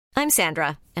I'm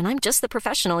Sandra, and I'm just the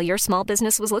professional your small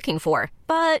business was looking for.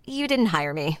 But you didn't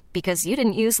hire me because you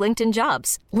didn't use LinkedIn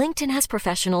Jobs. LinkedIn has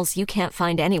professionals you can't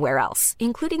find anywhere else,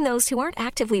 including those who aren't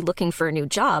actively looking for a new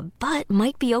job, but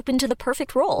might be open to the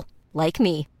perfect role, like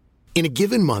me. In a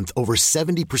given month, over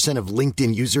 70% of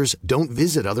LinkedIn users don't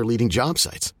visit other leading job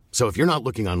sites. So if you're not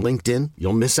looking on LinkedIn,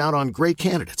 you'll miss out on great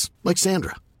candidates like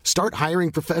Sandra. Start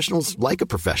hiring professionals like a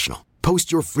professional.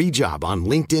 Post your free job on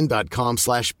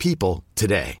linkedin.com/people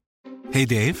today. Hey,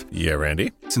 Dave. Yeah,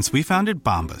 Randy. Since we founded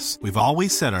Bombas, we've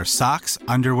always said our socks,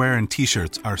 underwear, and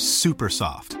T-shirts are super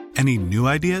soft. Any new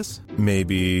ideas?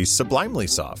 Maybe sublimely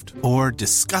soft. Or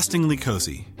disgustingly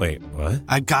cozy. Wait, what?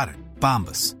 I got it.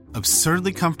 Bombas.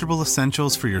 Absurdly comfortable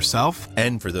essentials for yourself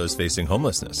and for those facing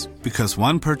homelessness. Because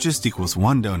one purchased equals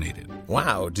one donated.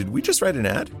 Wow, did we just write an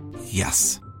ad?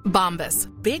 Yes. Bombas.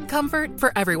 Big comfort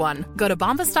for everyone. Go to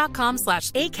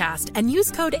bombas.com/ACAST and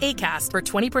use code ACAST for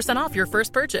 20% off your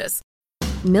first purchase.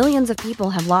 Millions of people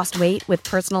have lost weight with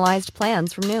personalized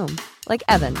plans from Noom. Like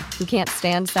Evan, who can't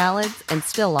stand salads and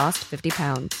still lost 50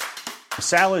 pounds.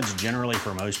 Salads generally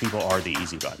for most people are the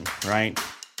easy button, right?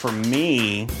 For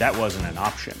me, that wasn't an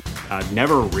option. I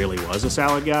never really was a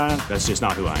salad guy. That's just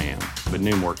not who I am. But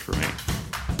Noom worked for me.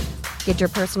 Get your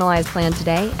personalized plan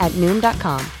today at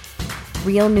Noom.com.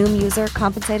 Real Noom user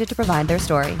compensated to provide their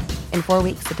story. In 4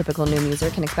 weeks, the typical Noom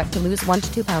user can expect to lose 1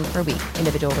 to 2 pounds per week.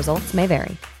 Individual results may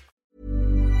vary.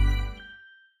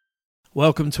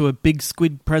 Welcome to a Big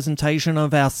Squid presentation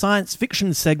of our science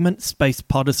fiction segment, Space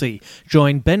Podyssey.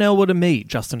 Join Ben Elwood and me,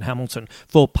 Justin Hamilton,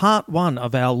 for part 1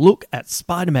 of our look at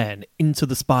Spider-Man Into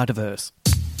the Spider-Verse.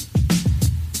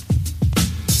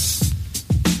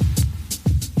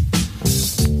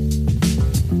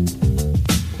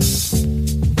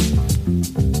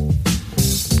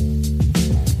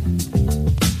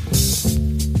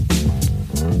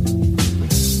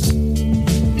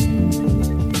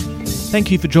 Thank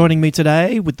you for joining me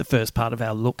today with the first part of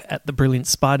our look at the brilliant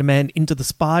Spider-Man Into the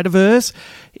Spider-Verse.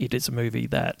 It is a movie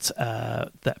that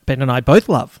Ben and I both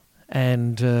love,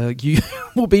 and you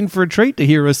will be in for a treat to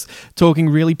hear us talking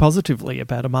really positively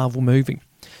about a Marvel movie.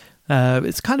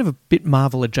 It's kind of a bit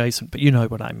Marvel adjacent, but you know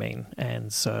what I mean.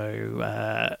 And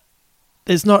so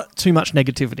there's not too much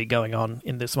negativity going on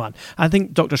in this one. I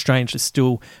think Doctor Strange is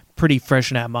still pretty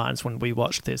fresh in our minds when we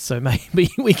watch this, so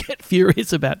maybe we get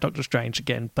furious about Doctor Strange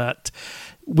again, but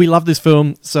we love this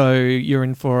film, so you're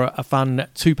in for a fun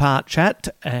 2-part chat,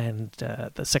 and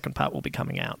the second part will be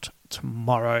coming out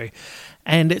tomorrow.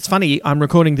 And it's funny, I'm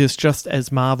recording this just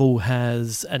as Marvel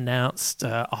has announced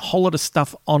a whole lot of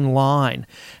stuff online,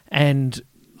 and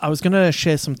I was going to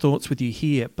share some thoughts with you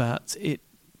here, but it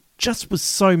just was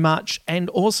so much, and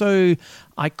also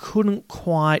I couldn't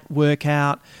quite work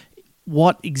out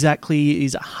what exactly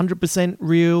is 100%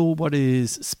 real, what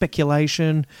is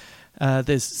speculation.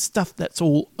 There's stuff that's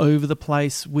all over the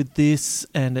place with this,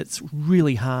 and it's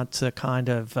really hard to kind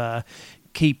of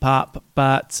keep up.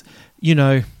 But, you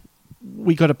know,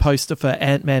 we got a poster for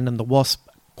Ant-Man and the Wasp,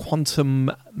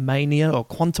 Quantumania,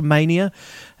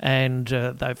 and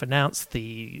they've announced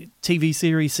the TV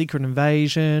series Secret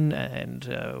Invasion, and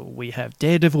we have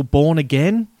Daredevil Born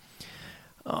Again.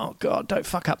 Oh, God, don't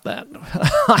fuck up that.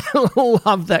 I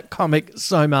love that comic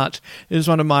so much. It is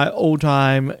one of my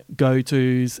all-time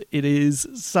go-tos. It is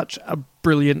such a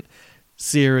brilliant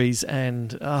series,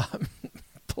 and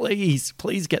please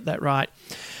get that right.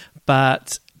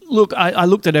 But, look, I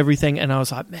looked at everything, and I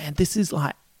was like, man, this is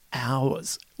like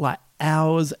hours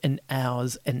and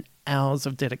hours and hours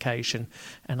of dedication,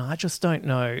 and I just don't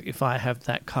know if I have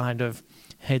that kind of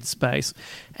headspace.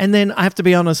 And then I have to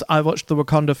be honest, I watched the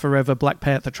Wakanda Forever Black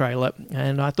Panther trailer,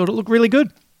 and I thought it looked really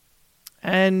good.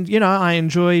 And, you know, I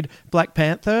enjoyed Black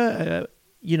Panther.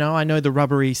 You know, I know the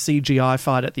rubbery CGI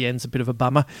fight at the end's a bit of a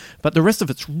bummer, but the rest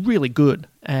of it's really good,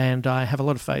 and I have a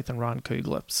lot of faith in Ryan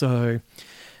Coogler. So,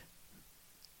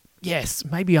 yes,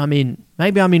 maybe I'm in.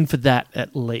 Maybe I'm in for that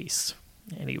at least.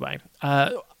 Anyway,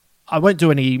 I won't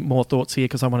do any more thoughts here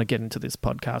because I want to get into this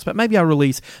podcast, but maybe I'll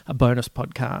release a bonus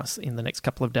podcast in the next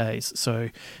couple of days, so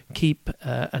keep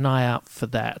an eye out for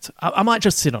that. I might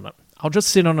just sit on it. I'll just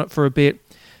sit on it for a bit.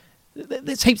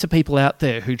 There's heaps of people out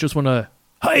there who just want to,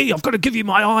 hey, I've got to give you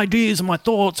my ideas and my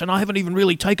thoughts, and I haven't even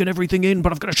really taken everything in,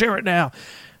 but I've got to share it now.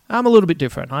 I'm a little bit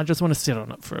different. I just want to sit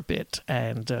on it for a bit,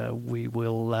 and we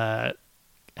will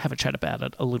have a chat about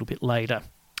it a little bit later.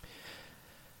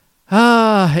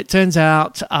 It turns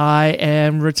out I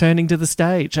am returning to the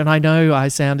stage, and I know I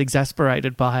sound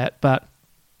exasperated by it, but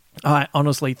I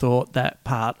honestly thought that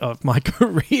part of my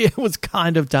career was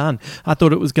kind of done. I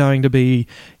thought it was going to be,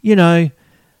 you know,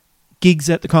 gigs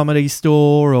at the Comedy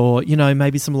Store, or, you know,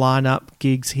 maybe some lineup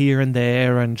gigs here and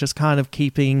there, and just kind of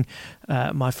keeping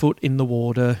my foot in the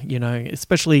water, you know,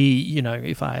 especially, you know,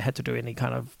 if I had to do any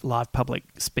kind of live public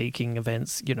speaking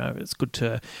events, you know, it's good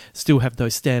to still have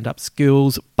those stand-up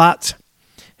skills. But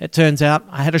it turns out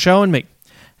I had a show in me,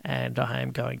 and I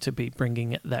am going to be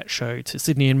bringing that show to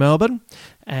Sydney and Melbourne.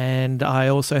 And I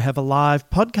also have a live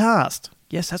podcast.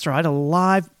 Yes, that's right, a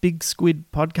live Big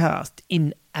Squid podcast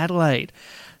in Adelaide.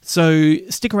 So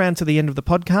stick around to the end of the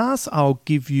podcast. I'll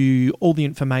give you all the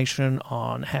information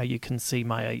on how you can see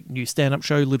my new stand-up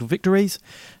show, Little Victories,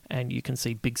 and you can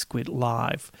see Big Squid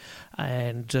live.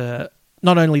 And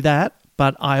not only that,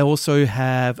 but I also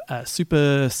have a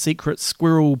super secret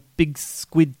Squirrel Big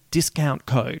Squid discount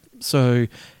code. So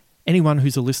anyone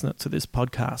who's a listener to this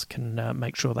podcast can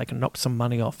make sure they can knock some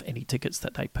money off any tickets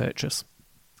that they purchase.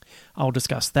 I'll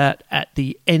discuss that at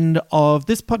the end of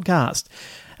this podcast.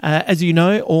 As you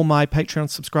know, all my Patreon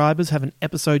subscribers have an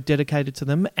episode dedicated to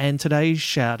them, and today's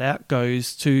shout-out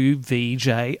goes to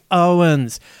VJ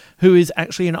Owens, who is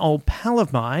actually an old pal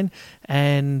of mine,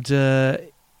 and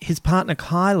his partner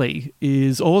Kylie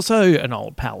is also an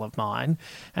old pal of mine,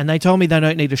 and they told me they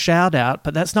don't need a shout-out,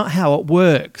 but that's not how it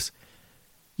works.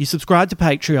 You subscribe to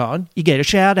Patreon, you get a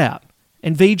shout-out.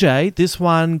 And VJ, this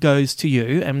one goes to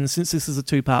you, and since this is a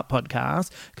two-part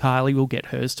podcast, Kylie will get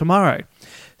hers tomorrow.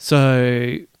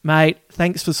 So, mate,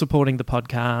 thanks for supporting the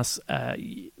podcast.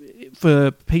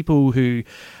 For people who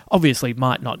obviously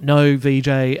might not know VJ,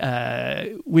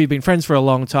 we've been friends for a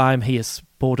long time. He has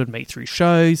supported me through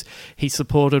shows. He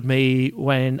supported me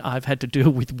when I've had to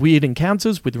deal with weird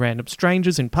encounters with random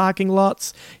strangers in parking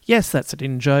lots. Yes, that's an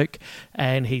in-joke.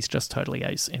 And he's just totally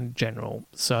ace in general.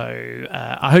 So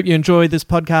I hope you enjoy this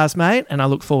podcast, mate, and I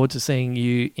look forward to seeing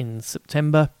you in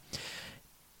September.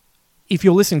 If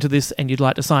you're listening to this and you'd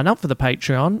like to sign up for the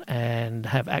Patreon and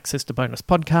have access to bonus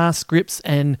podcasts, scripts,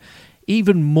 and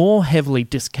even more heavily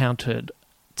discounted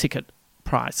ticket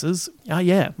prices,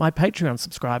 my Patreon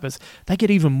subscribers, they get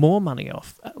even more money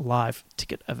off live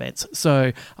ticket events.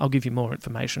 So I'll give you more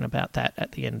information about that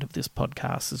at the end of this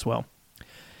podcast as well.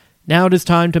 Now it is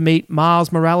time to meet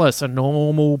Miles Morales, a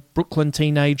normal Brooklyn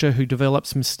teenager who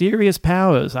develops mysterious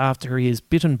powers after he is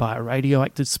bitten by a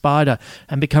radioactive spider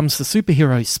and becomes the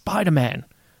superhero Spider-Man.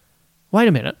 Wait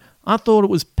a minute, I thought it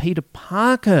was Peter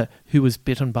Parker who was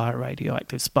bitten by a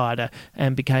radioactive spider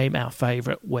and became our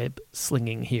favourite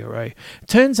web-slinging hero.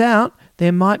 Turns out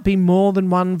there might be more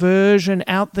than one version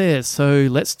out there, so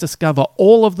let's discover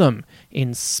all of them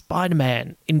in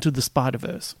Spider-Man Into the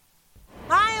Spider-Verse.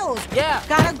 Miles! Yeah?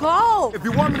 Gotta go! If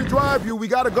you want me to drive you, we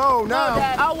gotta go now. No,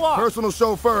 Dad, I'll walk. Personal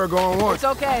chauffeur going once. It's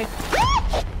okay.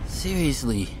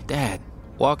 Seriously, Dad,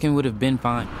 walking would have been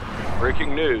fine.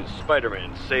 Breaking news,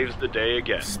 Spider-Man saves the day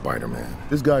again. Spider-Man.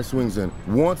 This guy swings in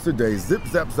once a day, zip,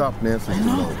 zap, zop, and answers the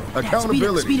phone.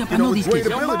 Accountability. Speed up. I know these kids.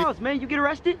 Yo, Miles, man, you get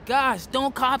arrested? Gosh,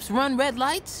 don't cops run red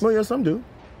lights? Well, yeah, some do.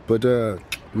 But,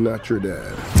 not your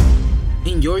dad.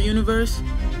 In your universe,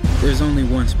 there's only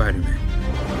one Spider-Man.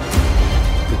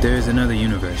 But there is another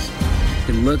universe.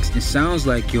 It looks and sounds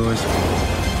like yours,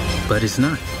 but it's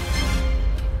not.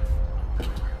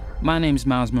 My name's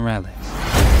Miles Morales.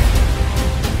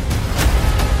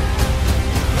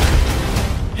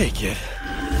 Hey, kid.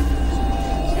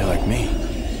 You're like me.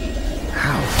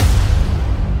 How?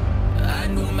 I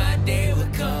knew my day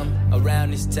would come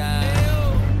around this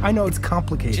time. I know it's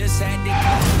complicated. Just had to get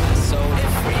my soul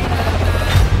and free my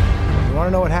mind. You want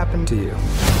to know what happened to you?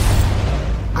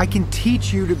 I can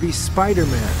teach you to be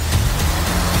Spider-Man.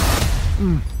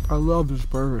 I love this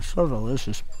burger. It's so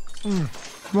delicious.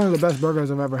 One of the best burgers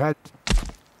I've ever had.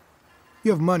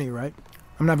 You have money, right?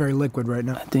 I'm not very liquid right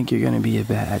now. I think you're gonna be a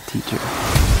bad teacher.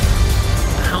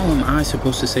 How am I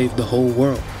supposed to save the whole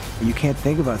world? You can't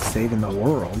think about saving the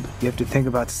world. You have to think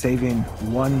about saving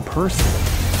one person.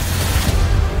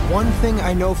 One thing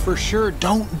I know for sure,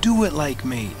 don't do it like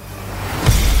me.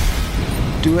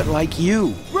 Do it like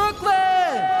you. Brooklyn!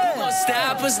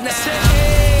 Stop us now. Say,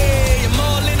 hey, I'm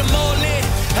all in.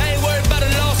 I ain't worried about a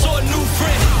loss or a new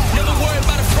friend. Never worried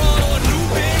about a fraud or a new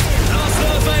bitch. Lost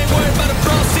love, I ain't worried about a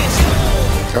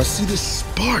process. I see this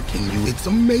spark in you. It's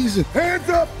amazing. Hands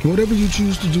up! Whatever you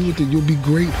choose to do with it, you'll be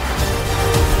great.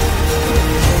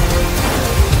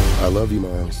 I love you,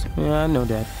 Miles. Yeah, I know,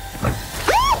 Dad.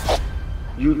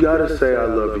 You gotta say I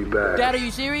love you back. Dad, are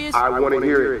you serious? I want to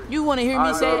hear it. You want to hear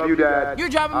me say it? I love you, Dad. You're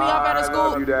dropping me off out of school? I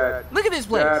love you, Dad. Look at this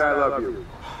place. Dad, I love you.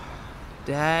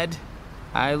 Dad,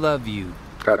 I love you.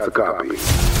 That's a copy.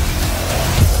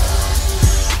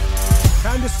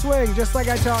 Time to swing, just like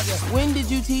I taught you. When did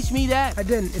you teach me that? I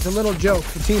didn't. It's a little joke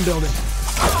for team building.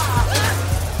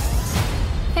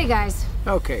 Hey guys,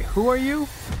 Okay, who are you?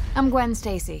 I'm Gwen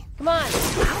Stacy. Come on.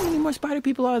 How many more spider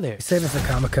people are there? Save us a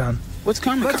Comic-Con. What's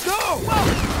Comic-Con? Let's go!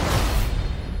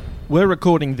 We're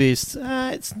recording this.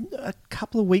 It's a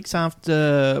couple of weeks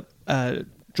after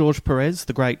George Perez,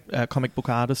 the great comic book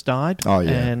artist, died. Oh, yeah.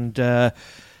 And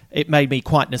it made me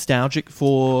quite nostalgic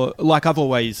for, like, I've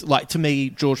always, like, to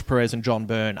me, George Perez and John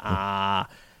Byrne are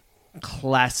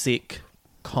classic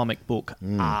comic book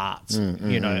art,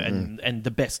 and the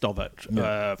best of it.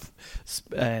 Yeah.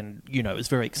 And, you know, it was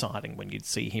very exciting when you'd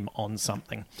see him on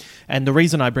something. And the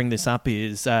reason I bring this up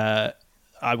is I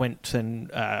went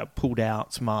and pulled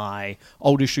out my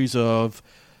old issues of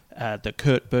the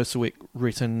Kurt Busiek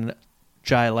written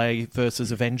JLA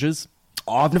versus Avengers.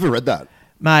 Oh, I've never read that.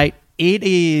 Mate, it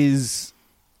is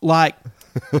like,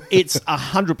 it's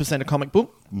 100% a comic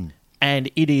book, and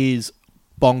it is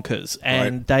bonkers.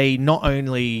 And they not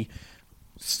only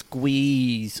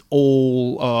squeeze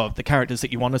all of the characters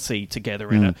that you want to see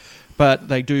together in it, but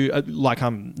they do, like,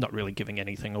 I'm not really giving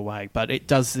anything away, but it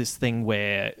does this thing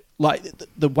where, like,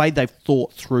 the way they've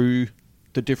thought through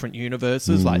the different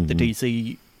universes, like the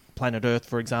DC Planet Earth,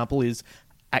 for example, is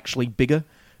actually bigger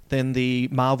than the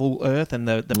Marvel Earth, and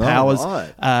the powers.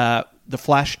 Right. The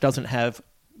Flash doesn't have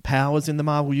powers in the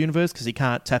Marvel universe because he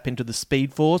can't tap into the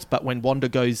Speed Force, but when Wanda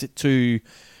goes to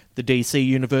the DC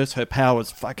universe, her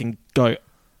powers fucking go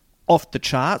off the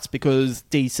charts because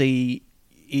DC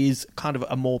is kind of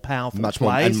a more powerful much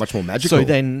place. Much more magical. So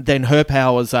then her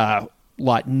powers are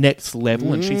like next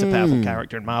level, and she's a powerful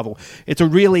character in Marvel. It's a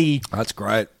really... That's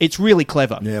great. It's really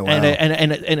clever. Yeah, wow.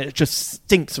 And it just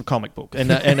stinks of comic book, and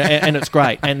it's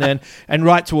great. And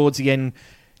right towards the end,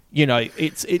 you know,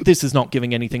 this is not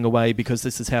giving anything away because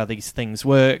this is how these things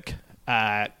work.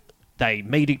 They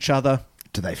meet each other.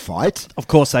 Do they fight? Of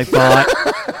course they fight.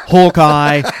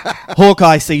 Hawkeye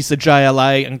sees the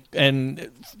JLA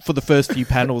and for the first few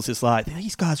panels is like,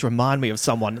 these guys remind me of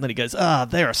someone. And then he goes,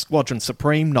 they're a Squadron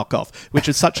Supreme knockoff, which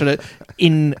is such an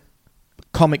in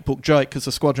comic book joke because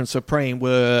the Squadron Supreme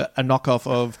were a knockoff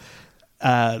of...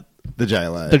 the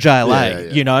JLA. The JLA,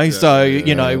 yeah. you know,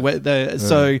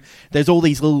 so there's all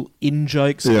these little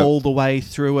in-jokes all the way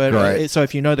through it. Right. So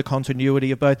if you know the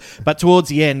continuity of both. But towards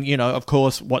the end, you know, of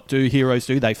course, what do heroes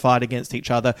do? They fight against each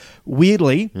other.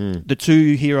 Weirdly, the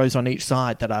two heroes on each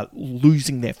side that are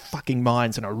losing their fucking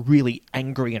minds and are really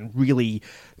angry and really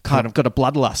kind of got a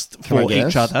bloodlust for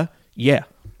each other. Yeah.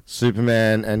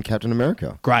 Superman and Captain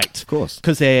America. Great. Of course.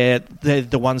 Because they're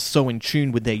the ones so in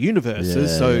tune with their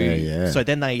universes. So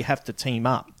then they have to team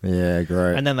up. Yeah,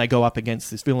 great. And then they go up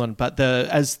against this villain. But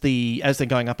as they're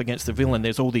going up against the villain,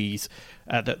 there's all these...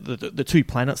 the two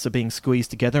planets are being squeezed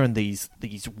together and these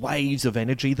waves of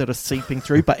energy that are seeping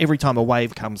through. But every time a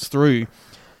wave comes through,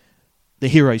 the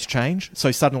heroes change.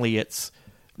 So suddenly it's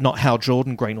not Hal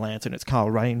Jordan Green Lantern, it's Kyle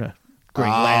Rayner Green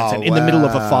Lantern in the middle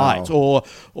of a fight,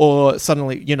 or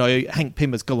suddenly, you know, Hank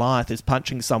Pym as Goliath is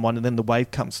punching someone, and then the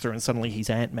wave comes through, and suddenly he's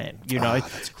Ant-Man. You know,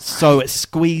 so it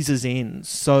squeezes in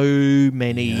so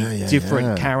many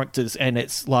different characters, and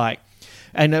it's like,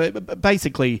 and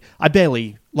basically, I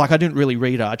didn't really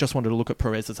read it. I just wanted to look at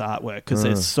Perez's artwork because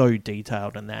they're so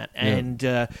detailed in that. And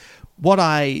the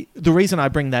reason I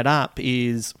bring that up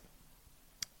is,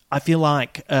 I feel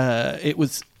like it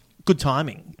was good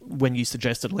timing when you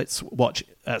suggested let's watch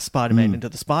Spider-Man Into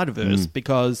the Spider-Verse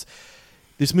because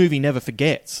this movie never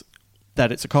forgets that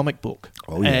it's a comic book.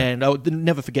 Oh, yeah. And it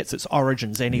never forgets its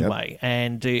origins anyway. Yep.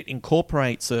 And it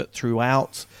incorporates it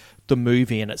throughout the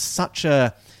movie, and it's such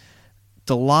a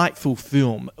delightful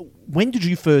film. When did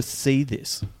you first see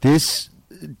this? This,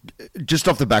 just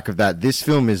off the back of that, this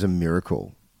film is a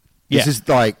miracle. This is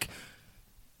like...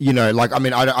 You know, like, I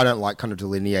mean, I don't like kind of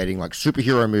delineating, like,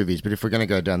 superhero movies, but if we're going to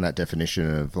go down that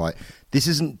definition of, like, this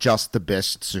isn't just the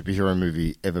best superhero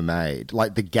movie ever made.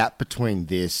 Like, the gap between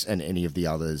this and any of the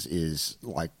others is,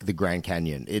 like, the Grand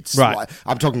Canyon. It's, like,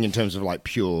 I'm talking in terms of, like,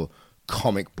 pure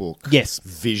comic book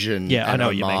vision and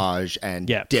homage and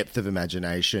depth of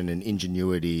imagination and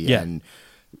ingenuity and...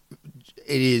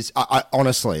 It is, I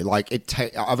honestly, like,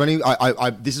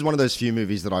 this is one of those few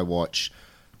movies that I watch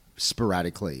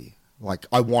sporadically. Like,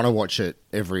 I want to watch it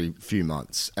every few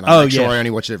months, and I only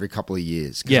watch it every couple of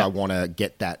years because I want to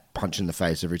get that punch in the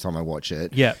face every time I watch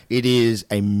it. Yeah, it is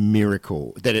a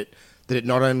miracle that it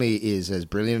not only is as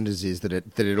brilliant as it is, that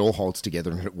it all holds together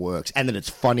and it works, and that it's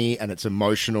funny and it's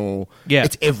emotional. Yeah,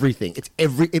 it's everything.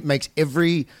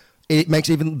 It makes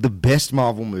even the best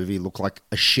Marvel movie look like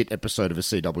a shit episode of a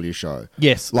CW show.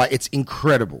 Yes. Like, it's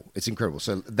incredible. It's incredible.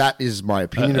 So that is my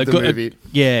opinion of the movie.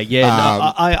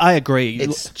 I agree.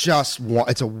 It's just,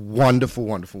 it's a wonderful,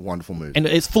 wonderful, wonderful movie. And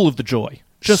it's full of the joy.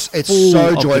 Just it's full so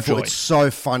of the joyful. joy. It's so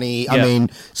funny. Yeah. I mean,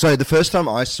 so the first time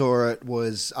I saw it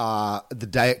was the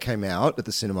day it came out at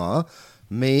the cinema.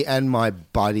 Me and my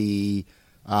buddy,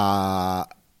 I'm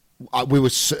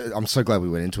so glad we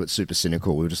went into it super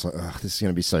cynical. We were just like, oh, this is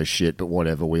going to be so shit, but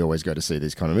whatever. We always go to see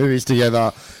these kind of movies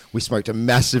together. We smoked a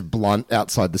massive blunt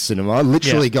outside the cinema,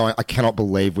 literally going, I cannot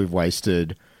believe we've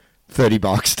wasted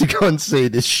 $30 to go and see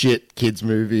this shit kids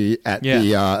movie at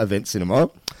the event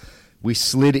cinema. We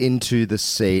slid into the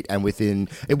seat, and within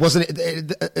it was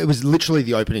literally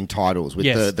the opening titles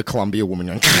with the Columbia woman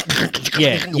going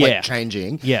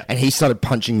changing. Yeah. And he started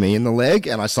punching me in the leg,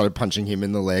 and I started punching him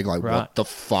in the leg. Like, Right. what the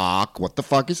fuck? What the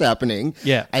fuck is happening?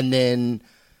 Yeah. And then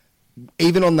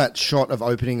even on that shot of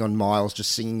opening on Miles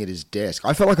just singing at his desk,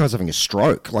 I felt like I was having a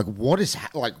stroke. Like, what is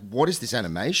this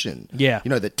animation? Yeah. You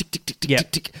know, the tick, tick, tick, tick,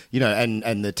 tick, tick. You know,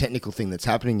 and the technical thing that's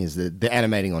happening is that they're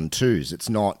animating on twos. It's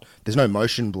not, there's no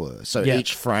motion blur. So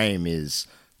each frame is,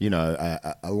 you know,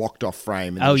 a locked off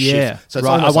frame. And Oh, then yeah. shift. So it's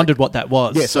Right. I almost wondered what that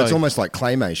was. Yeah, so it's So- almost like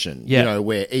claymation, you know,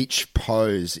 where each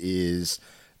pose is...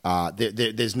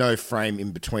 there's no frame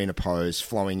in between a pose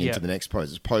flowing into the next pose.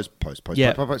 It's pose.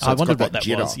 Yeah, So I it's wondered got what that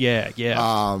jitter. was. Yeah.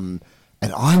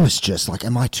 And I was just like,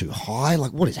 am I too high?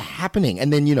 Like, what is happening?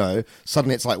 And then, you know,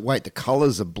 suddenly it's like, wait, the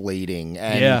colors are bleeding,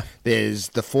 and there's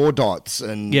the 4 dots,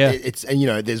 and and you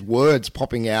know, there's words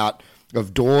popping out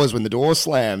of doors when the door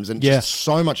slams, and just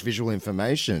so much visual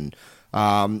information.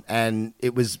 And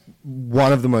it was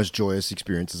one of the most joyous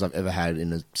experiences I've ever had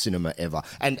in a cinema ever.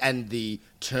 And the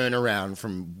turnaround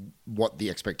from what the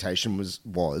expectation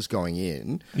was going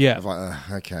in. Yeah. Of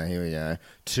like, okay, here we go.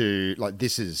 To like,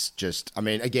 this is just, I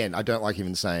mean, again, I don't like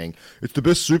even saying it's the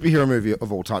best superhero movie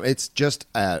of all time. It's just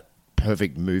a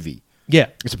perfect movie. Yeah.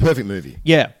 It's a perfect movie.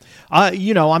 Yeah.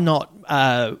 I'm not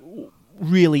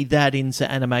really that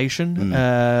into animation,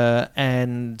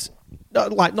 and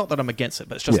not that I'm against it,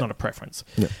 but it's just not a preference.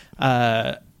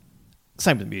 Yeah.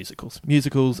 Same with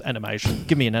musicals. Animation.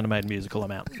 Give me an animated musical,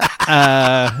 I'm out.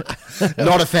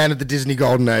 Not a fan of the Disney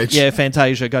Golden Age. Yeah,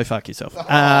 Fantasia, go fuck yourself.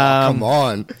 Come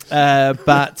on.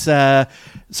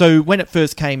 So when it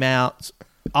first came out,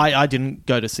 I didn't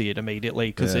go to see it immediately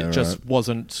because it just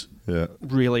wasn't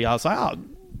really. I was like, oh,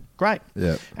 great.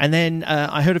 Yeah. And then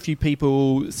I heard a few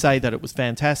people say that it was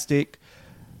fantastic.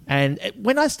 And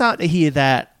when I start to hear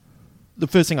that, the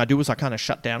first thing I do is I kind of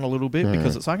shut down a little bit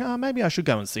because it's like, oh, maybe I should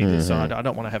go and see this. So I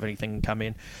don't want to have anything come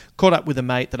in. Caught up with a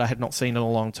mate that I had not seen in a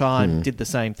long time, did the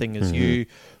same thing as you.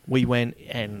 We went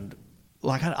and,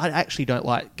 like, I actually don't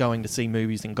like going to see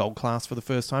movies in gold class for the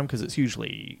first time because it's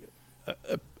usually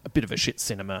a bit of a shit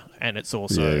cinema, and it's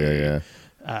also Too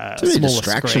many smaller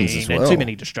distractions screen as well. and too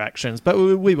many distractions. But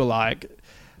we were like,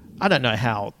 I don't know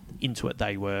how into it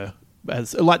they were. They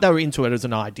were into it as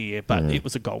an idea, but it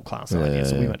was a gold class idea,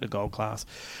 so we went to gold class.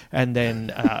 And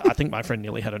then I think my friend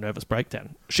nearly had a nervous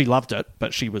breakdown. She loved it,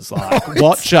 but she was like,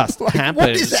 what just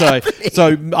happened? So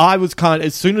I was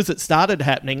as soon as it started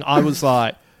happening, I was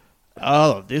like,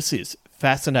 oh, this is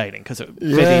fascinating, because it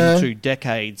fed into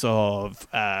decades of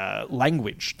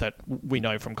language that we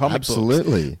know from comic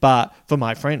books. But for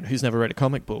my friend who's never read a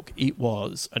comic book, it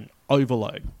was an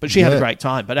overload. But she had a great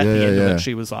time. But at the end of it,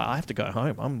 she was like, I have to go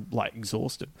home. I'm like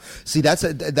exhausted. See, that's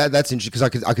interesting, because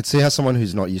I could see how someone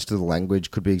who's not used to the language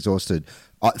could be exhausted.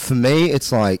 For me,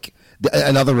 it's like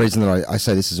another reason that I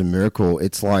say this is a miracle.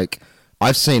 It's like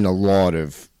I've seen a lot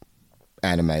of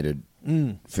animated,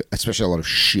 especially a lot of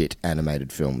shit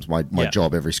animated films. My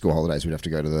job every school holidays, we'd have to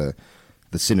go to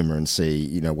the cinema and see,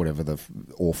 you know, whatever the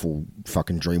awful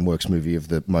fucking DreamWorks movie of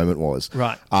the moment was.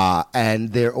 Right.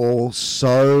 And they're all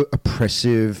so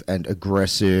oppressive and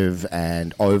aggressive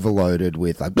and overloaded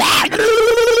with like,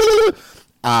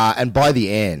 and by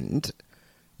the end,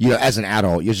 you know, as an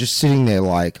adult, you're just sitting there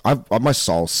like, my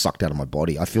soul's sucked out of my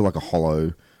body. I feel like a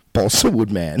hollow balsa wood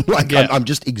man. Like I'm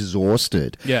just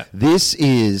exhausted. Yeah. This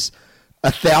is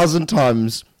 1,000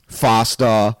 times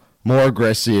faster, more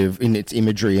aggressive in its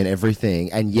imagery and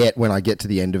everything, and yet when I get to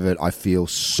the end of it, I feel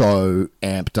so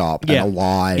amped up and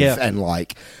alive, and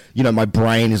like, you know, my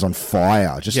brain is on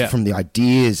fire just from the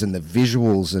ideas and the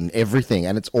visuals and everything,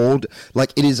 and it's all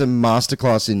like, it is a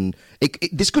masterclass in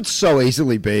this could so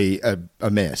easily be a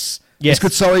mess. Yes. This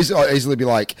could so easily be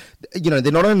like, you know,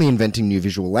 they're not only inventing new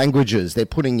visual languages, they're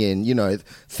putting in, you know,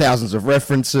 thousands of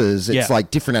references. It's like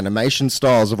different animation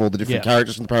styles of all the different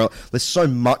characters from the parallel. There's so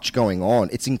much going on.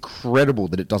 It's incredible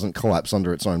that it doesn't collapse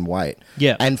under its own weight.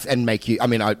 Yeah. And make you, I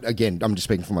mean, I'm just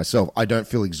speaking for myself. I don't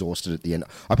feel exhausted at the end.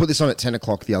 I put this on at 10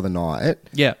 o'clock the other night.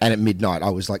 Yeah. And at midnight, I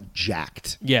was like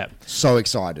jacked. Yeah. So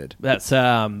excited. That's,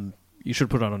 you should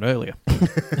put it on earlier.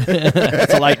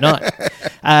 It's a late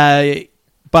night.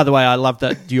 By the way, I love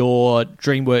that your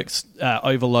DreamWorks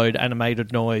overload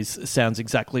animated noise sounds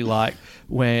exactly like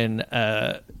when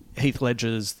Heath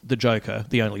Ledger's the Joker,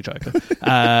 the only Joker,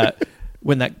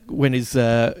 when his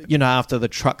after the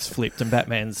truck's flipped and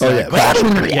Batman's all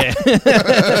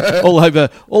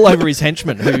over his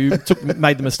henchman who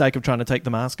made the mistake of trying to take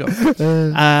the mask off.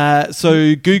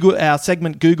 So Google our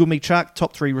segment, Google Me Chuck,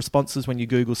 top 3 responses when you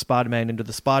Google Spider-Man Into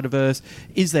the Spider-Verse.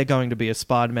 Is there going to be a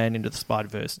Spider-Man Into the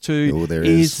Spider-Verse 2? Oh, there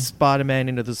is is. Spider-Man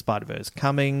Into the Spider-Verse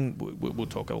coming? We'll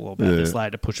talk all about this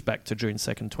later. Push back to June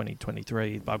 2nd,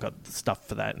 2023. I've got the stuff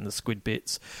for that in the Squid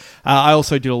Bits. I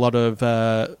also did a lot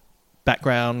of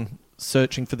background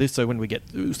searching for this, so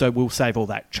we'll save all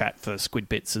that chat for Squid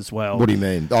Bits as well. What do you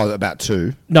mean? Oh, about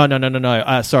 2?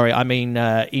 No. Sorry, I mean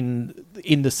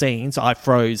in the scenes, I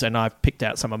froze and I've picked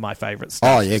out some of my favourite stuff.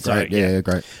 Oh, yeah, great. So,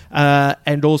 great.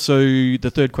 And also, the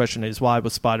third question is, why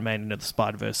was Spider-Man Into the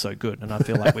Spider-Verse so good? And I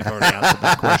feel like we've already answered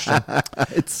that question.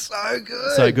 It's so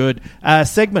good. So good.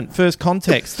 Segment, first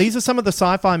context. These are some of the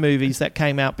sci-fi movies that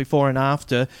came out before and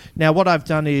after. Now, what I've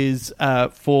done is,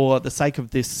 for the sake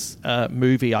of this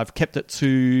movie, I've kept it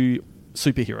to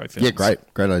superhero films. Yeah, great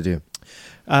idea.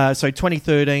 So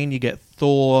 2013, you get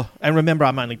Thor, and remember,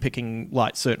 I'm only picking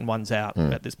like certain ones out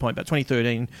at this point. But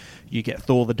 2013, you get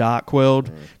Thor: The Dark World.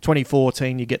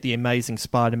 2014, you get The Amazing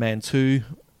Spider-Man 2.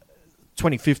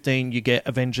 2015, you get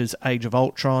Avengers: Age of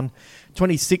Ultron.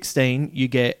 2016, you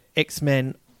get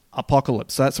X-Men: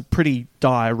 Apocalypse. So that's a pretty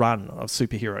dire run of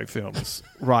superhero films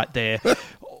right there.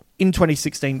 In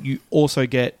 2016, you also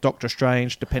get Doctor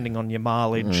Strange, depending on your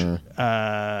mileage.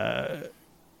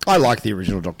 I like the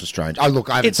original Doctor Strange. I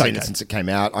haven't seen it since it came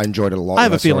out. I enjoyed it a lot. I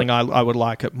have a feeling I would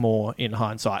like it more in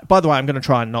hindsight. By the way, I'm going to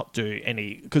try and not do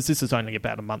any, because this is only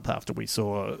about a month after we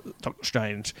saw Doctor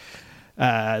Strange.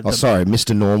 Sorry,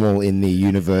 Mr. Normal in the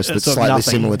universe that's slightly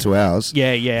similar to ours.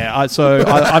 Yeah.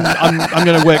 I'm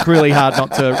going to work really hard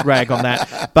not to rag on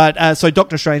that. But so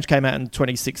Doctor Strange came out in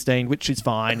 2016, which is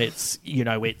fine. It's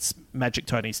it's Magic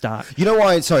Tony Stark. You know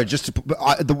why? Sorry,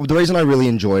 the reason I really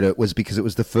enjoyed it was because it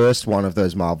was the first one of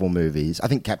those Marvel movies. I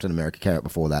think Captain America came out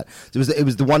before that. It was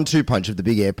the 1-2 punch of the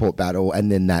big airport battle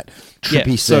and then that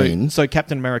trippy scene. So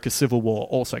Captain America: Civil War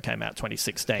also came out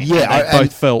 2016. Yeah, and they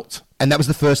both felt. And that was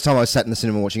the first time I sat in the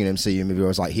cinema watching an MCU movie where I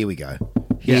was like, here we go.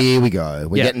 Here we go.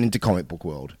 We're getting into comic book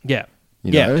world. Yeah.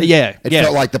 You know? It felt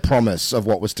felt like the promise of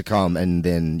what was to come. And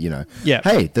then,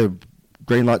 hey, the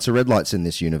green lights are red lights in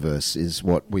this universe is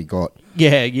what we got.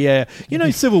 Yeah.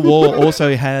 Civil War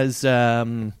also has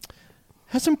some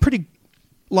pretty,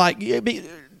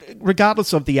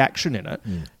 regardless of the action in it,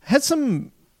 has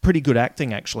some pretty good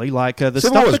acting, actually. Like the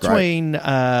stuff between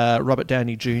Robert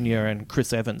Downey Jr. and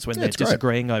Chris Evans when they're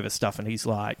disagreeing over stuff, and he's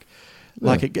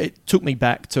it took me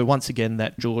back to, once again,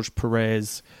 that George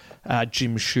Perez,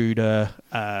 Jim Shooter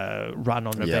run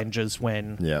on Avengers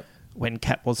when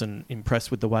Cap wasn't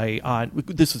impressed with the way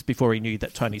this was before he knew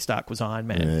that Tony Stark was Iron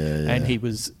Man,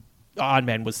 and Iron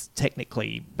Man was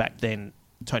technically back then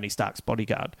Tony Stark's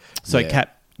bodyguard. So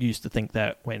Cap used to think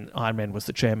that when Iron Man was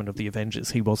the chairman of the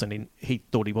Avengers, he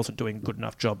thought he wasn't doing a good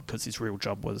enough job because his real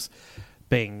job was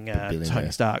being Tony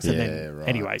Stark's. And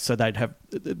anyway, so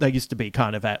they used to be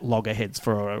kind of at loggerheads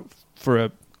for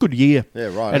a good year.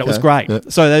 Yeah, right. And it was great. Yeah.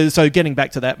 So getting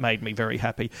back to that made me very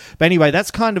happy. But anyway, that's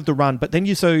kind of the run. But then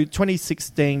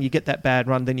 2016, you get that bad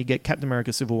run. Then you get Captain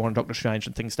America: Civil War and Doctor Strange,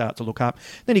 and things start to look up.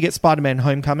 Then you get Spider-Man: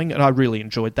 Homecoming, and I really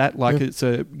enjoyed that. It's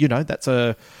that's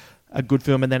a good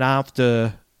film. And then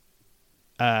after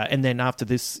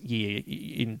this year,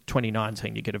 in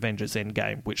 2019, you get Avengers: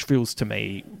 Endgame, which feels to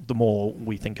me, the more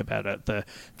we think about it,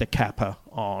 the capper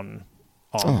on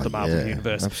the Marvel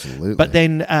Universe. Absolutely. But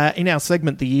then in our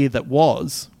segment, the year that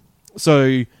was,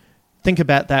 so think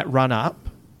about that run up,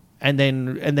 and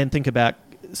then think about,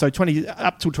 so up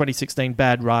till 2016,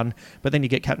 bad run, but then you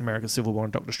get Captain America: Civil War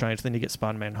and Doctor Strange, then you get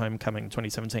Spider-Man: Homecoming in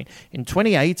 2017. In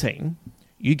 2018,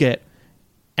 you get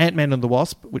Ant-Man and the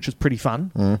Wasp, which is pretty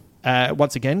fun.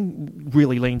 Once again,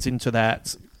 really leans into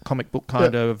that comic book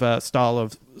kind of style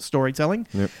of storytelling.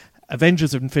 Yep.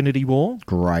 Avengers: Infinity War.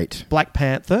 Great. Black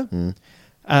Panther.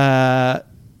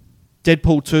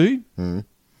 Deadpool 2.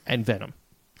 And Venom.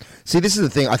 See, this is the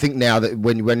thing. I think now that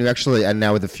when you actually, and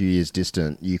now with a few years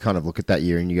distant, you kind of look at that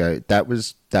year and you go, that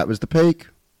was the peak.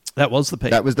 That was the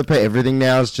peak. That was the peak. Everything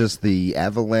now is just the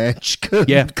avalanche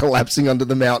collapsing under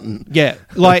the mountain. Yeah,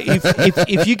 like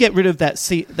if you get rid of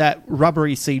that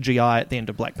rubbery CGI at the end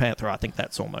of Black Panther, I think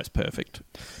that's almost perfect.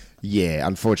 Yeah,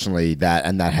 unfortunately, that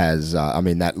has,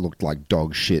 that looked like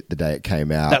dog shit the day it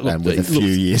came out, and with a few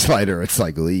years later, it's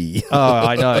like, oh,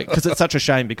 I know, because it's such a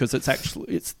shame, because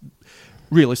it's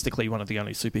realistically one of the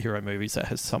only superhero movies that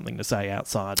has something to say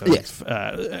outside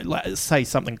of, say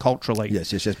something culturally.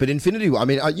 Yes. But Infinity War, I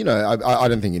mean, I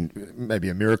don't think maybe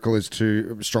a miracle is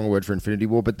too strong a word for Infinity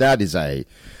War, but that's a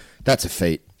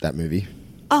feat, that movie.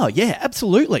 Oh, yeah,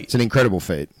 absolutely. It's an incredible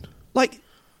feat. Like,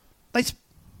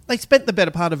 they spent the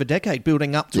better part of a decade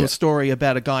building up to a story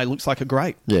about a guy who looks like a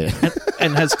grape. Yeah.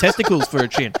 and has testicles for a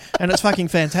chin. And it's fucking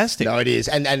fantastic. No, it is.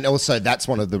 And also, that's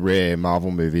one of the rare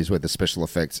Marvel movies where the special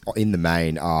effects in the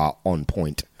main are on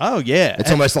point. Oh, yeah.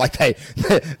 It's almost like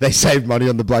they saved money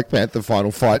on the Black Panther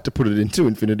final fight to put it into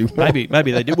Infinity War. Maybe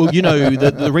they did. Well, you know,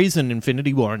 the reason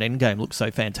Infinity War and Endgame look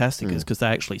so fantastic is because they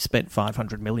actually spent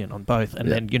 $500 million on both.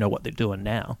 And then, you know what they're doing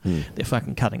now? They're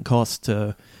fucking cutting costs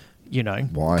to... You know,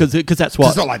 why? Because that's what.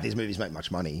 It's not like these movies make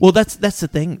much money. Well, that's the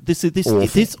thing. This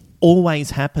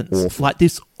always happens. Awful. Like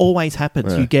this always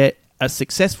happens. Yeah. You get a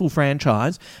successful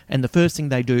franchise, and the first thing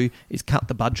they do is cut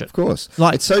the budget. Of course,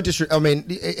 like it's so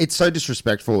it's so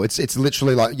disrespectful. It's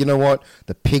literally like, you know what?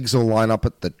 The pigs will line up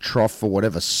at the trough for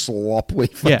whatever slop we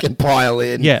fucking pile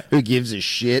in. Yeah, who gives a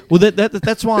shit? Well,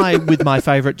 that's why with my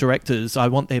favorite directors, I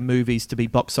want their movies to be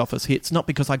box office hits. Not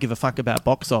because I give a fuck about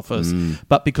box office,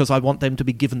 but because I want them to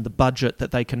be given the budget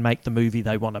that they can make the movie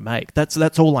they want to make. That's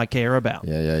all I care about.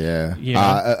 Yeah. You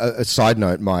know? A side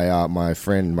note: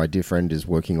 my dear friend, is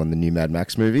working on the new Mad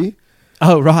Max movie.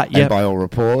 Oh, right, yeah. And by all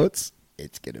reports,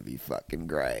 it's going to be fucking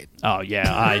great. Oh, yeah,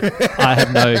 I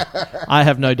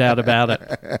have no doubt about it.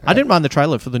 I didn't mind the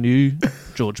trailer for the new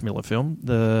George Miller film,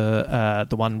 the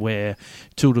one where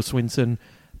Tilda Swinton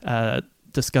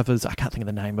discovers, I can't think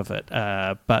of the name of it,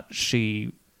 but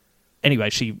she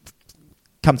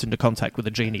comes into contact with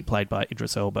a genie played by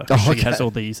Idris Elba. Oh, okay. She has all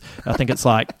these, I think it's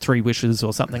like 3 wishes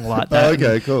or something like that. Oh,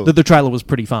 okay, cool. The trailer was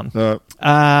pretty fun.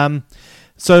 Oh.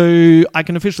 So I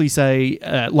can officially say,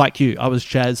 like you, I was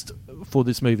jazzed for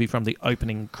this movie from the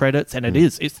opening credits, and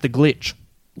it's the glitch.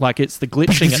 Like, it's the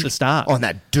glitching at the start. On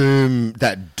that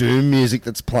Doom music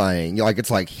that's playing. Like,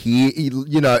 it's like here,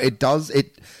 you know,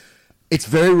 it's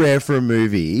very rare for a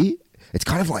movie. It's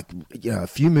kind of like, you know, a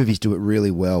few movies do it really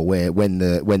well where when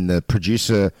the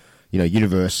producer, you know,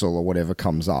 Universal or whatever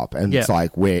comes up and it's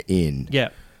like, we're in. Yeah.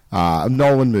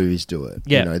 Nolan movies do it.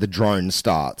 Yeah. You know, the drone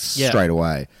starts straight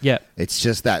away. Yeah. It's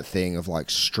just that thing of like,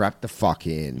 strap the fuck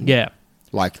in. Yeah.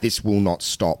 Like, this will not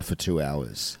stop for 2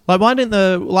 hours. Like,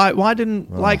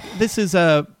 this is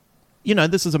a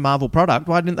Marvel product.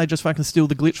 Why didn't they just fucking steal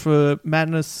the glitch for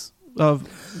Madness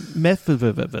of Meth?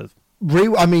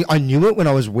 I mean, I knew it when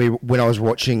I was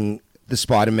watching the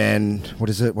Spider-Man,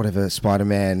 whatever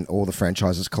Spider-Man, all the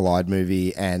franchises collide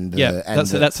movie, and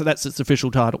that's its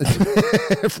official title.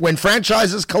 When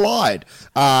franchises collide,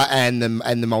 and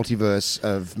the multiverse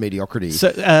of mediocrity.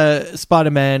 So,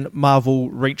 Spider-Man, Marvel,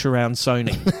 Reach Around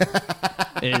Sony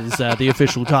is the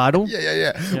official title.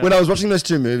 Yeah. When I was watching those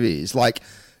two movies, like,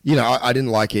 you know, I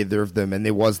didn't like either of them, and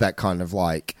there was that kind of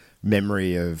like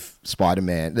memory of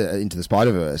Spider-Man Into the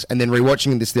Spider-Verse, and then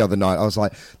rewatching this the other night, I was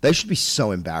like, they should be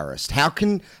so embarrassed. How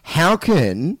can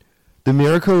the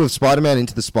miracle of Spider-Man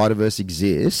Into the Spider-Verse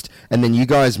exist, and then you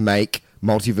guys make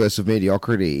Multiverse of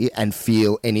Mediocrity and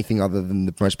feel anything other than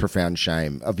the most profound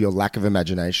shame of your lack of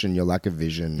imagination, your lack of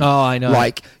vision? Oh, I know.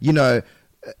 Like, you know,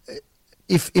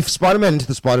 if Spider-Man Into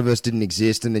the Spider-Verse didn't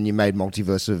exist and then you made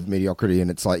Multiverse of Mediocrity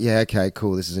and it's like, yeah, okay,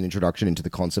 cool, this is an introduction into the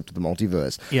concept of the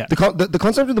multiverse. Yeah. The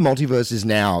concept of the multiverse is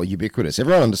now ubiquitous.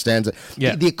 Everyone understands it.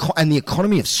 Yeah. And the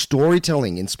economy of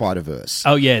storytelling in Spider-Verse.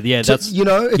 Oh, yeah. So, That's, you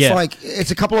know, it's like,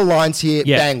 it's a couple of lines here,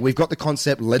 bang, we've got the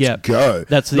concept, let's go.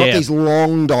 That's Not these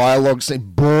long dialogues,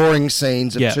 boring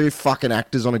scenes of 2 fucking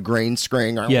actors on a green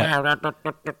screen going,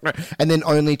 and then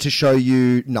only to show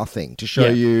you nothing, to show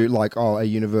you like, a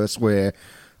universe where,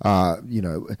 you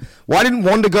know, why didn't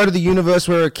Wanda go to the universe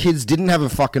where her kids didn't have a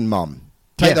fucking mum?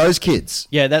 Take those kids.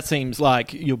 Yeah, that seems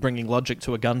like you're bringing logic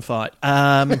to a gunfight.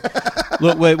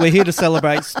 Look, we're here to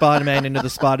celebrate Spider-Man Into the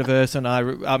Spider-Verse, and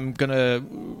I'm gonna.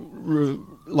 No,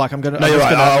 you're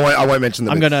right. I won't mention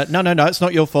the. No. It's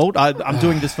not your fault. I'm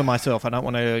doing this for myself. I don't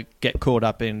want to get caught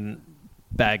up in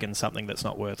bagging something that's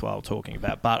not worthwhile talking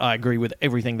about. But I agree with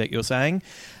everything that you're saying.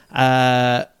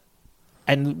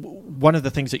 And one of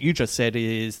the things that you just said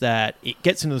is that it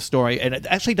gets into the story, and it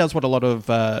actually does what a lot of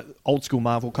old school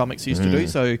Marvel comics used to do.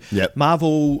 So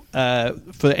Marvel,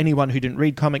 for anyone who didn't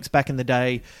read comics back in the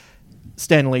day,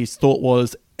 Stan Lee's thought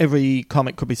was every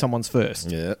comic could be someone's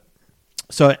first. Yeah.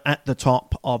 So at the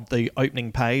top of the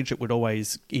opening page, it would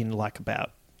always, in like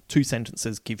about 2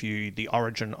 sentences, give you the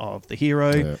origin of the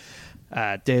hero.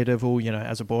 Daredevil,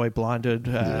 as a boy blinded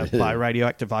by a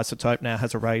radioactive isotope, now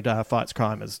has a radar, fights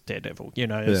crime as Daredevil.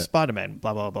 Spider-Man,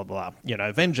 blah, blah, blah, blah.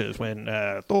 Avengers, when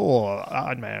Thor,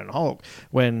 Iron Man, Hulk,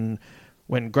 when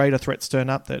greater threats turn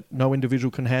up that no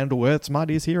individual can handle, Earth's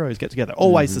mightiest heroes get together.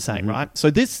 Always the same, right? So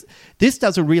this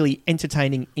does a really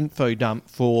entertaining info dump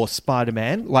for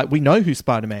Spider-Man. Like, we know who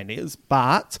Spider-Man is,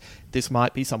 but this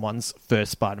might be someone's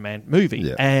first Spider-Man movie.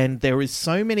 Yeah. And there is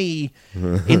so many...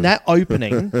 in that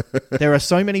opening, there are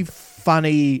so many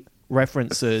funny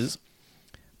references.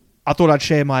 I thought I'd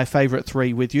share my favourite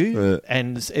 3 with you,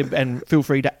 and feel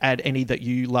free to add any that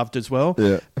you loved as well.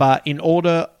 Yeah. But in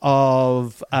order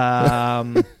of what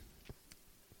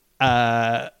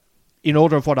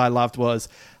I loved was,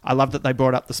 I loved that they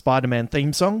brought up the Spider-Man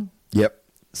theme song. Yep.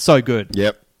 So good.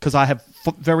 Yep. Because I have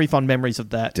very fond memories of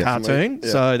that cartoon,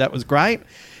 so that was great.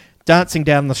 Dancing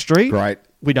down the street. Great.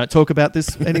 We don't talk about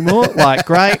this anymore.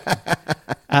 Great.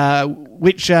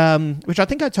 Which I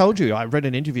think I told you. I read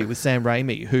an interview with Sam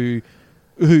Raimi who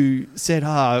said,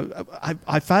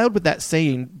 I failed with that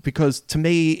scene because to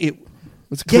me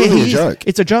it's clearly a joke.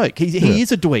 It's a joke. He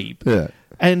is a dweeb. Yeah.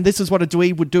 And this is what a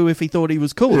dweeb would do if he thought he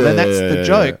was cool. Yeah, and that's the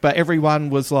joke. But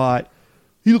everyone was like,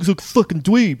 he looks like a fucking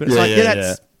dweeb. And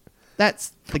it's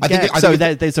that's the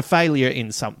gag. There's a failure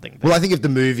in something. Well, I think if the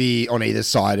movie on either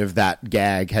side of that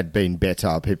gag had been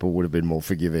better, people would have been more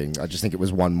forgiving. I just think it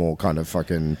was one more kind of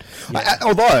fucking... Yeah.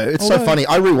 Although, it's so funny.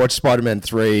 I rewatched Spider-Man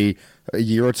 3 a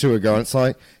year or two ago, and it's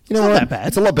like, you know what? Not that bad.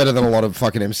 It's a lot better than a lot of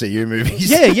fucking MCU movies.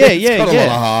 Yeah. It's got a lot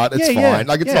of heart. It's fine.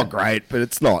 It's not great, but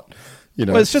it's not...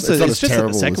 Well, it's just that the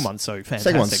second one's so fantastic.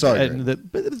 Second one's so and the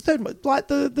third one,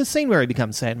 the scene where he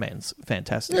becomes Sandman's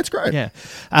fantastic. Yeah, it's great. Yeah,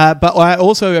 but I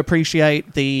also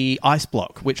appreciate the ice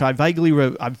block, which I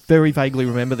very vaguely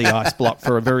remember the ice block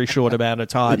for a very short amount of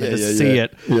time, and to see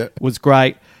it was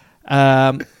great.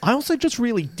 I also just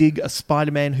really dig a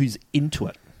Spider-Man who's into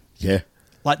it. Yeah.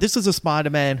 Like, this is a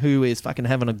Spider-Man who is fucking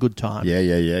having a good time.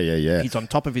 Yeah. He's on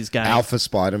top of his game. Alpha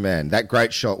Spider-Man. That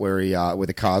great shot where where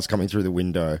the car's coming through the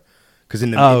window. Because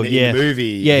in the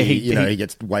movie, he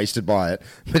gets wasted by it.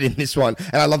 But in this one,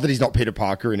 and I love that he's not Peter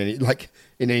Parker in any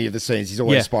of the scenes. He's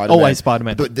always Spider-Man. Always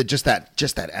Spider-Man. But just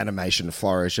that animation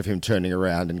flourish of him turning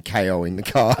around and KOing the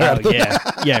car.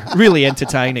 Really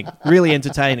entertaining. Really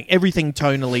entertaining. Everything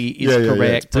tonally is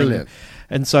correct. It's brilliant.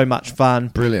 And so much fun.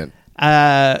 Brilliant.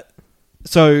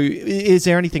 So is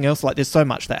there anything else? Like, there's so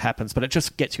much that happens, but it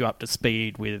just gets you up to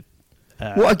speed with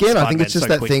well, again, Spider-Man I think it's just so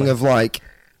that quickly. thing of like,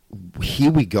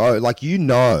 here we go. Like,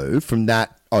 from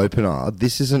that opener,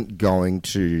 this isn't going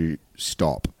to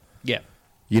stop. Yeah.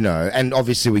 And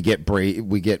obviously we get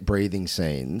breathing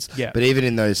scenes. Yeah. But even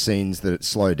in those scenes that it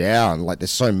slow down, like,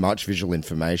 there's so much visual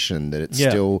information that it's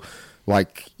still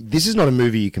like, this is not a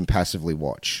movie you can passively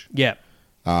watch. Yeah.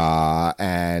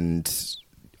 And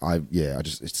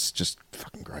it's just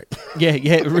fucking great. Yeah,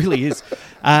 it really is.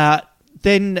 But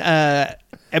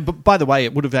by the way,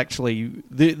 it would have actually...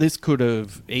 This could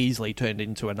have easily turned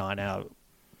into a 9-hour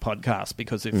podcast,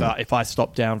 because if I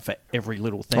stop down for every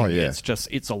little thing,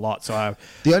 it's a lot. So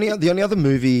the only other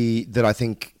movie that I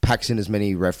think packs in as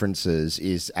many references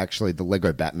is actually the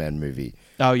Lego Batman movie.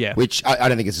 Oh, yeah. Which I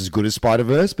don't think it's as good as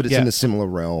Spider-Verse, but it's in a similar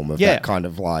realm of that kind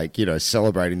of like,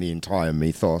 celebrating the entire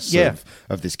mythos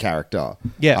of this character.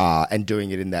 Yeah. And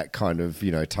doing it in that kind of,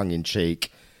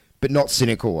 tongue-in-cheek, but not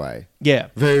cynical way. Yeah.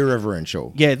 Very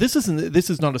reverential. Yeah, this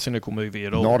is not a cynical movie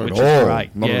at all. Not which at all. Is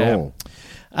great. Not at all.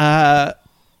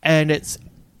 And it's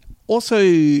also,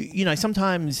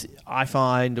 sometimes I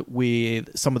find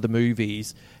with some of the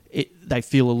movies, they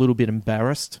feel a little bit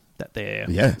embarrassed that they're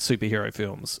superhero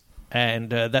films. And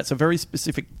that's a very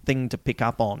specific thing to pick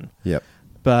up on. Yep.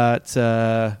 But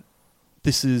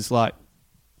this is like,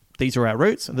 these are our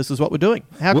roots, and this is what we're doing.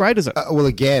 How great is it? Well,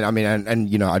 again, I mean,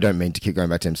 and I don't mean to keep going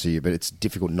back to MCU, but it's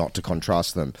difficult not to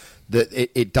contrast them. That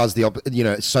it does the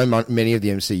opposite. So many of the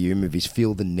MCU movies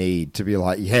feel the need to be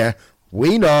like,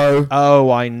 we know.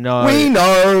 Oh, I know. We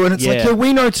know. And it's like,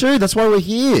 we know too. That's why we're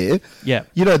here. Yeah.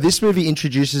 This movie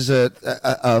introduces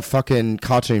a fucking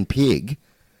cartoon pig,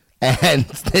 and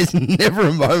there's never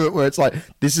a moment where it's like,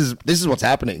 this is what's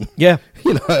happening. Yeah.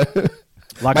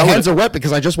 Like, my hands are wet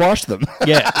because I just washed them.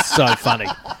 Yeah, so funny.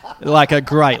 Like a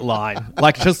great line.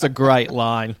 Like, just a great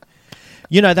line.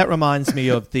 That reminds me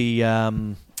of the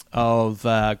Grant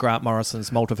Morrison's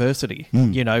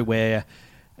Multiversity, where...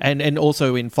 And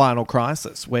also in Final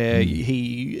Crisis, where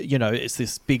he, it's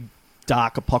this big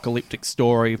dark apocalyptic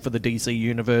story for the DC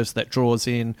universe that draws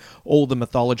in all the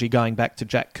mythology going back to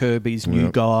Jack Kirby's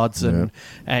New Gods and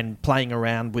playing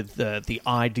around with the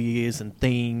ideas and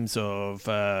themes of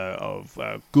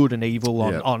good and evil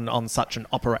on such an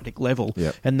operatic level.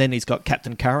 And then he's got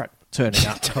Captain Carrot turning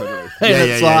up. Totally.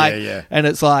 And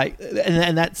it's like,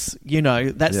 and that's,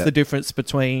 that's the difference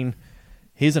between,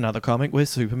 here's another comic where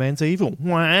Superman's evil.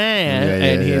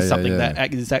 And here's something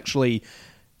that is actually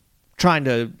trying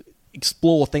to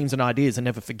explore themes and ideas and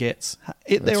never forgets.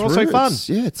 They're also fun.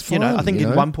 Yeah, it's fun. I think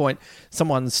at one point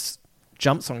someone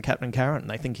jumps on Captain Carrot and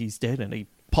they think he's dead, and he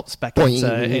pops back up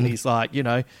and he's like, you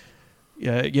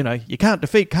can't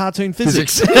defeat cartoon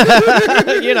physics.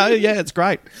 It's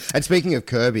great. And speaking of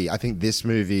Kirby, I think this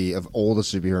movie, of all the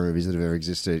superhero movies that have ever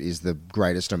existed, is the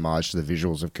greatest homage to the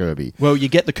visuals of Kirby. Well, you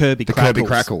get the Kirby crackles. Kirby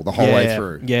crackle the whole way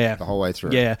through. Yeah. The whole way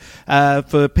through. Yeah.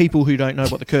 For people who don't know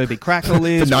what the Kirby crackle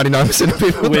is... For 99% of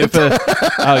people.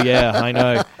 Oh, yeah, I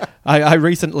know. I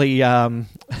recently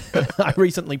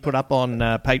put up on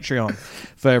Patreon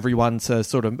for everyone to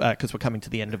sort of... because we're coming to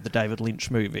the end of the David Lynch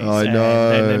movies. I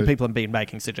know. And people have been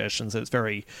making suggestions. It's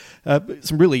very...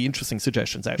 some really interesting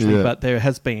suggestions, actually. But there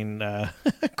has been a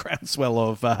groundswell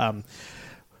of...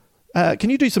 can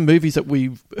you do some movies that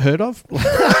we've heard of?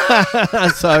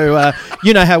 So,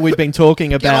 you know how we've been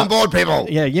talking about... Get on board, people!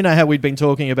 Yeah, you know how we've been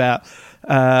talking about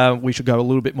we should go a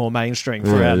little bit more mainstream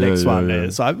for our next one. Yeah.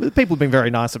 So people have been very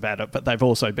nice about it, but they've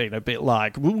also been a bit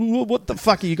like, what the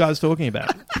fuck are you guys talking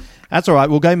about? That's all right.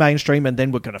 We'll go mainstream, and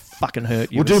then we're going to fucking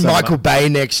hurt you. We'll do Michael Bay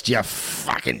next, you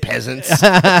fucking peasants.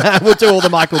 We'll do all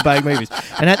the Michael Bay movies.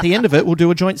 And at the end of it, we'll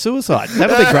do a joint suicide.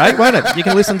 That'll be great, won't it? You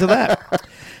can listen to that.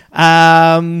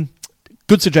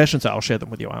 Good suggestions. I'll share them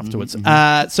with you afterwards.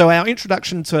 So our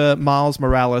introduction to Miles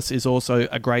Morales is also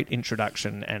a great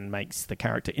introduction and makes the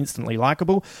character instantly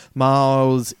likable.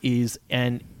 Miles is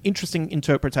an interesting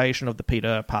interpretation of the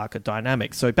Peter Parker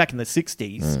dynamic. So back in the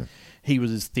 60s, he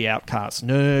was the outcast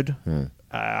nerd.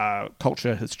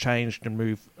 Culture has changed and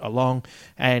moved along,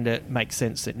 and it makes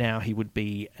sense that now he would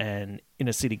be an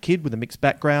inner city kid with a mixed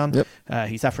background.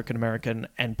 He's African American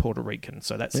and Puerto Rican,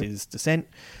 so that's his descent.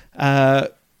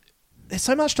 There's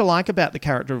so much to like about the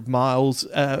character of Miles.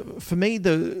 For me,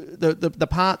 the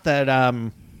part that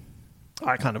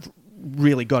I kind of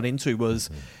really got into was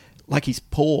like he's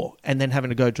poor, and then having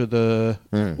to go to the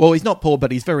well, he's not poor, but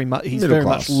he's very much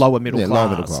lower middle class. Lower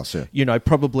middle class, yeah. You know,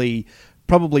 probably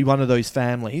one of those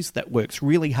families that works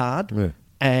really hard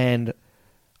and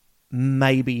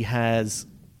maybe has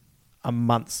a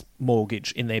month's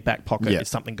mortgage in their back pocket if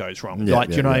something goes wrong. Do you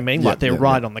know what I mean? Like they're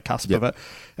right on the cusp of it.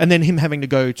 And then him having to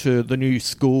go to the new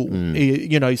school,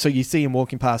 you know, so you see him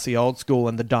walking past the old school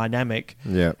and the dynamic.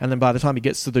 And then by the time he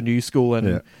gets to the new school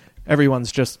and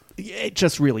everyone's it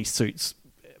just really suits.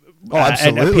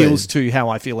 And appeals to how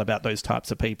I feel about those types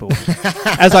of people.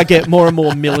 As I get more and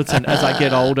more militant, as I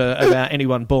get older, about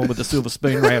anyone born with a silver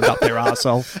spoon rammed up their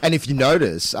arsehole. And if you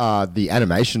notice, the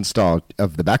animation style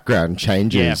of the background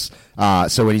changes.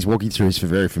 So when he's walking through his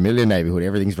very familiar neighborhood,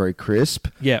 everything's very crisp.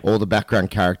 All the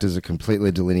background characters are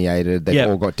completely delineated. They've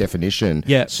all got definition.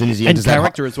 As soon as he enters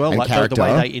character as well, like the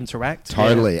way they interact.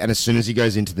 Totally. And as soon as he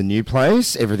goes into the new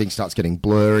place, everything starts getting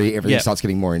blurry. Everything starts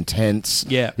getting more intense.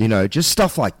 You know, just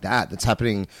stuff like that's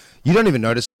happening. You don't even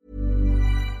notice.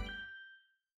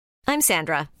 I'm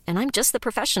Sandra, and I'm just the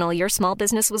professional your small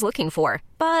business was looking for.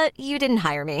 But you didn't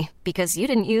hire me because you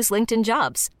didn't use LinkedIn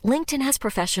Jobs. LinkedIn has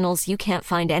professionals you can't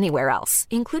find anywhere else,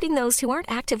 including those who aren't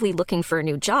actively looking for a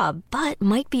new job, but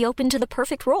might be open to the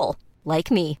perfect role, like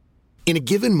me. In a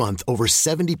given month, over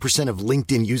 70% of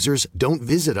LinkedIn users don't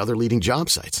visit other leading job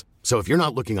sites. So if you're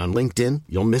not looking on LinkedIn,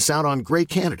 you'll miss out on great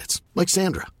candidates like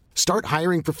Sandra. Start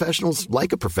hiring professionals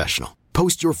like a professional.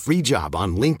 Post your free job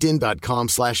on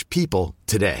linkedin.com/people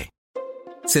today.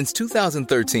 Since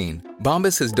 2013,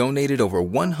 Bombas has donated over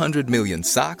 100 million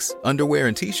socks, underwear,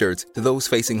 and T-shirts to those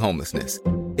facing homelessness.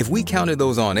 If we counted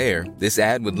those on air, this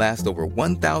ad would last over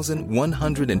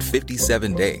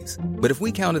 1,157 days. But if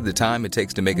we counted the time it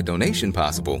takes to make a donation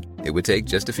possible, it would take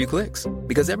just a few clicks.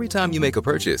 Because every time you make a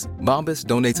purchase, Bombas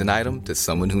donates an item to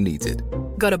someone who needs it.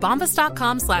 Go to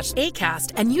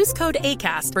bombas.com/ACAST and use code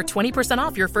ACAST for 20%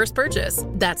 off your first purchase.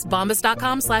 That's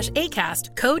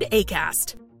bombas.com/ACAST, code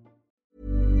ACAST.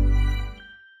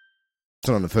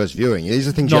 On the first viewing, these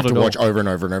are things you have to watch over and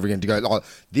over and over again to go,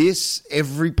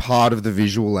 every part of the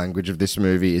visual language of this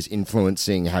movie is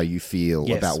influencing how you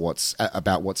feel about what's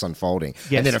unfolding.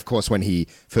 And then, of course, when he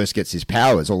first gets his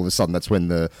powers, all of a sudden that's when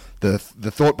the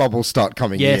thought bubbles start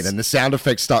coming in and the sound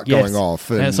effects start going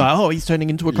off. And it's like, he's turning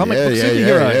into a comic book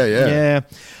superhero.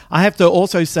 I have to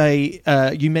also say,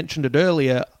 you mentioned it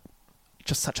earlier,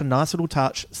 just such a nice little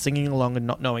touch, singing along and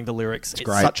not knowing the lyrics. It's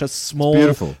great. such a small,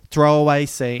 beautiful throwaway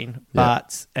scene,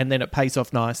 and then it pays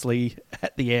off nicely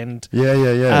at the end. Yeah.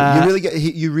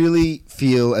 You really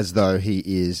feel as though he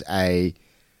is a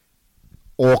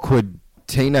awkward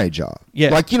teenager. Yeah.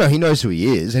 Like, he knows who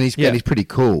he is, and he's pretty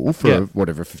cool for a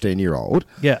 15-year-old.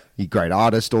 Yeah. He's a great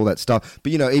artist, all that stuff.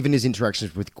 But, even his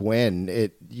interactions with Gwen,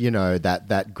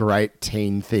 that great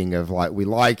teen thing of, like, we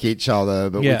like each other,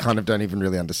 but we kind of don't even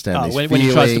really understand these feelings. When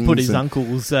he tries to put his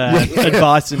uncle's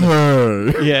advice in.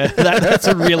 That's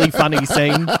a really funny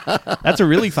scene. That's a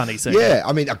really funny scene. Yeah.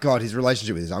 I mean, God, his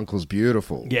relationship with his uncle's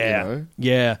beautiful. Yeah.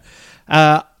 Yeah.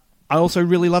 I also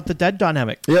really love the dad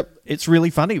dynamic. Yep. It's really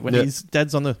funny when his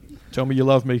dad's on the "tell me you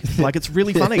love me." Like, it's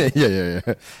really funny. Yeah.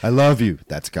 I love you.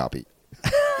 That's copy.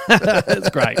 That's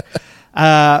great.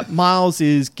 Miles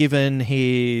is given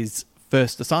his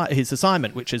his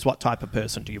assignment, which is what type of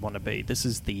person do you want to be? This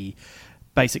is the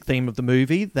basic theme of the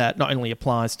movie that not only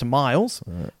applies to Miles,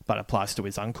 but applies to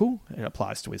his uncle, it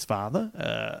applies to his father,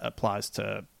 applies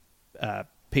to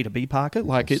Peter B. Parker.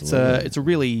 Like, it's a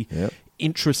really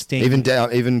interesting...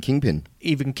 Even Kingpin.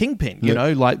 Even Kingpin, you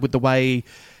know, like with the way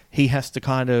he has to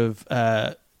kind of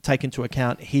take into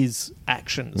account his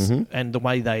actions and the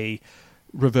way they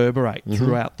reverberate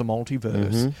throughout the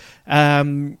multiverse.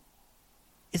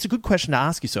 It's a good question to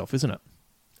ask yourself, isn't it?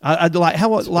 I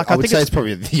would say it's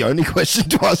probably the only question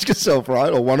to ask yourself,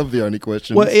 right? Or one of the only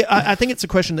questions. Well, I think it's a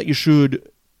question that you should...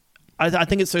 I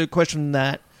think it's a question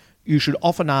that you should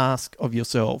often ask of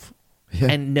yourself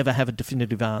and never have a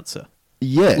definitive answer.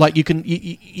 Yeah. Like, you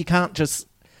can't just...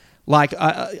 Like,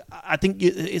 I think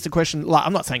it's a question... Like,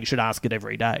 I'm not saying you should ask it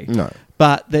every day. No.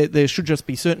 But there should just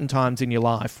be certain times in your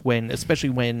life when, especially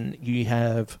when you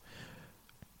have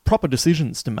proper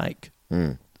decisions to make,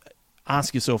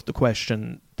 ask yourself the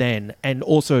question then. And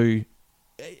also,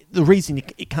 the reason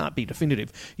it can't be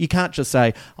definitive, you can't just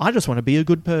say, I just want to be a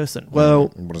good person.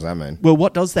 Well... What does that mean? Well,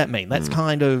 what does that mean? That's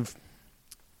kind of...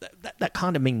 That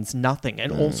kind of means nothing.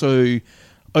 And also,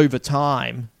 over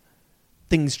time...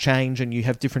 things change and you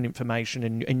have different information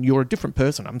and you're a different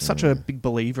person. I'm such a big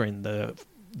believer in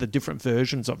the different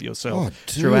versions of yourself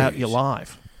throughout your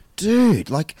life. Dude,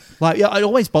 it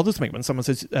always bothers me when someone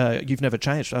says, you've never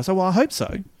changed. I say, well, I hope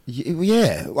so.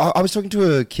 Yeah. I was talking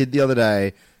to a kid the other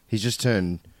day. He's just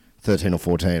turned 13 or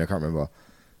 14. I can't remember.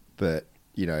 But,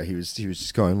 he was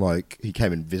just going, like, he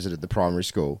came and visited the primary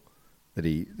school that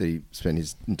he spent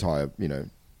his entire,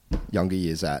 younger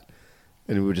years at.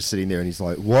 And we were just sitting there, and he's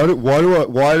like, "Why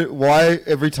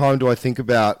every time do I think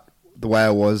about the way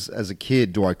I was as a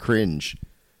kid, do I cringe?"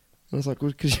 And I was like,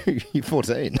 "Well, because you're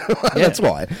 14. That's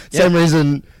why." Same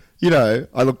reason,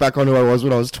 I look back on who I was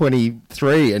when I was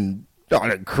 23, and I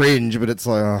don't cringe, but it's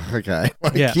like, oh, okay,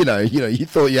 you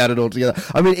thought you had it all together.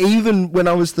 I mean, even when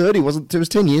I was 30, it was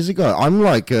 10 years ago. I'm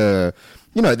like,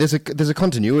 there's a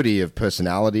continuity of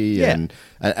personality,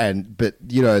 but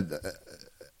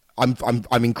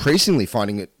I'm increasingly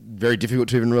finding it very difficult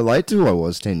to even relate to who I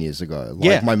was 10 years ago.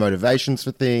 Like my motivations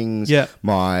for things,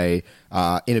 my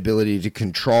inability to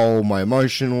control my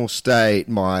emotional state,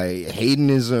 my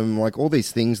hedonism, like all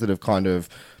these things that have kind of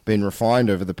been refined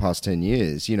over the past 10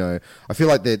 years. I feel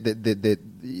like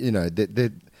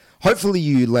that hopefully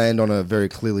you land on a very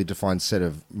clearly defined set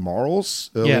of morals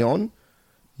early on.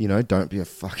 Don't be a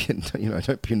fucking,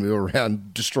 don't pinwheel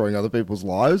around destroying other people's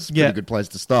lives. Pretty good place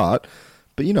to start.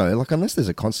 But, unless there's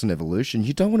a constant evolution,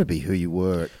 you don't want to be who you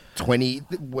were at 20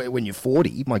 when you're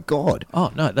 40. My God.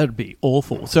 Oh, no, that would be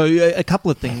awful. So a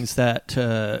couple of things that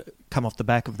come off the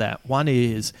back of that. One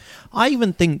is, I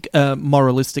even think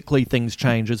moralistically things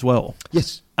change as well.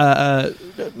 Yes.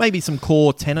 Maybe some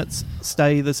core tenets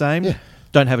stay the same. Yeah.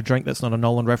 Don't have a drink. That's not a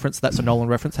Nolan reference. That's a Nolan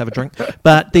reference. Have a drink.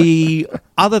 But the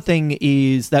other thing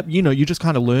is that, you just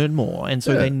kind of learn more. And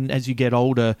so then as you get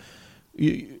older...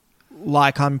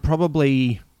 I'm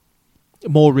probably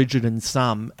more rigid in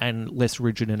some and less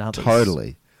rigid in others.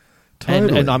 Totally.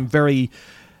 And I'm very...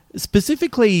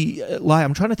 Specifically,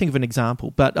 I'm trying to think of an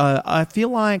example, but I feel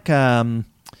like I'm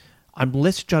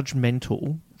less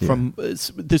judgmental from...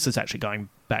 This is actually going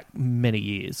back many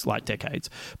years, like decades,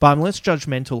 but I'm less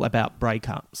judgmental about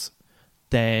breakups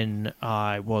than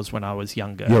I was when I was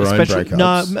younger. Your own breakups?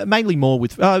 No, mainly more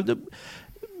with...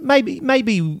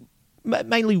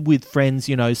 Mainly with friends,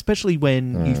 especially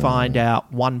when you find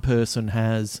out one person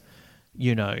has,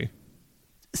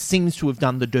 seems to have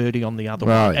done the dirty on the other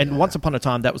one. And once upon a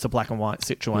time, that was a black and white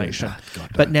situation.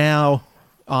 But now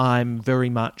I'm very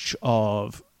much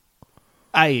of,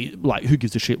 who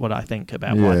gives a shit what I think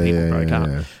about why people broke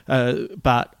up.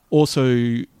 But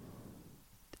also,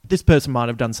 this person might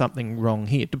have done something wrong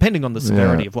here, depending on the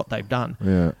severity of what they've done.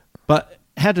 Yeah. But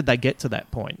how did they get to that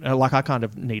point? Like, I kind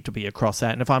of need to be across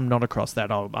that. And if I'm not across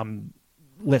that, I'm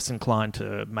less inclined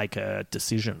to make a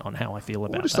decision on how I feel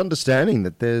about just that. understanding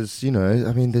that there's,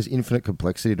 there's infinite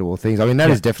complexity to all things. I mean, that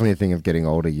is definitely a thing of getting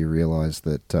older. You realise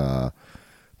that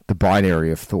the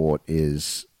binary of thought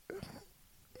is...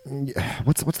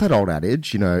 What's that old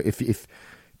adage?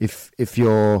 If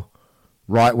you're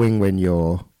right-wing when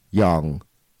you're young...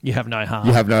 You have no heart.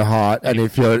 You have no heart, and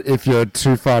if you're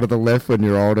too far to the left when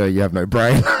you're older, you have no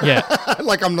brain. Yeah,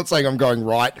 like I'm not saying I'm going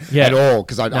right at all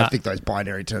because I think those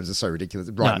binary terms are so ridiculous.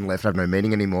 Right and left have no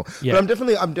meaning anymore. Yeah. But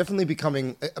I'm definitely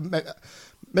becoming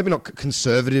maybe not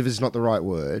conservative is not the right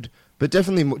word, but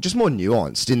definitely just more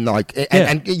nuanced in like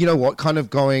and you know what, kind of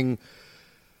going.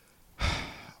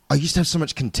 I used to have so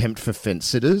much contempt for fence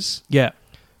sitters. Yeah.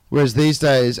 Whereas these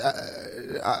days,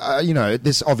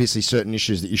 there's obviously certain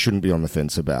issues that you shouldn't be on the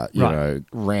fence about. You know,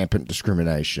 rampant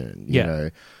discrimination. You know,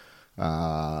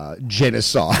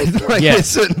 genocide. There's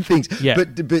certain things. Yeah.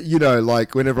 But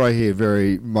like whenever I hear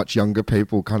very much younger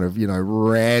people kind of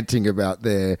ranting about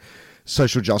their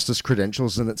social justice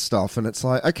credentials and its stuff, and it's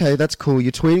like, okay, that's cool.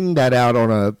 You're tweeting that out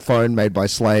on a phone made by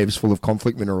slaves full of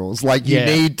conflict minerals. Like you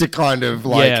need to kind of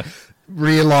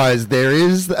realize there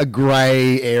is a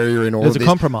grey area in all There's of this. There's a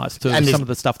compromise to some of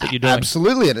the stuff that you're doing.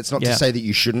 Absolutely, and it's not to say that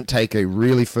you shouldn't take a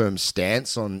really firm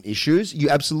stance on issues. You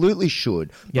absolutely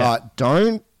should, but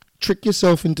don't trick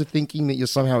yourself into thinking that you're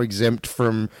somehow exempt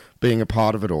from being a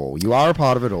part of it all. You are a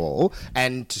part of it all,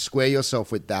 and to square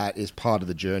yourself with that is part of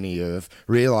the journey of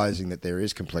realizing that there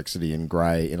is complexity and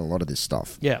grey in a lot of this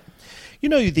stuff. Yeah.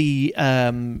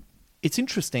 It's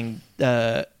interesting.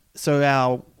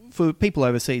 For people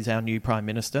overseas, our new Prime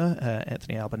Minister,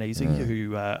 Anthony Albanese,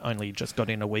 who only just got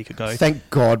in a week ago. Thank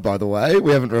God, by the way.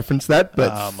 We haven't referenced that.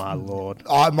 But oh, my Lord.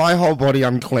 My whole body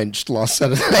unclenched last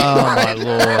Saturday. Oh, my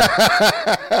Lord.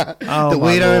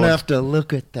 We don't have to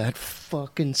look at that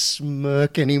fucking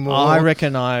smirk anymore. I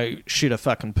reckon I shit a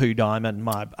fucking poo diamond.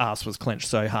 My ass was clenched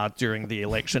so hard during the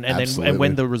election. And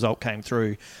when the result came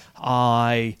through,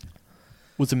 I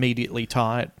was immediately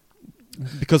tired.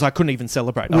 Because I couldn't even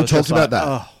celebrate. We talked about that.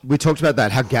 Oh. We talked about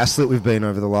that. How gaslit we've been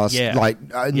over the last, not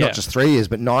just 3 years,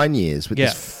 but 9 years with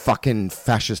this fucking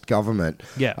fascist government.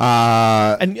 Yeah.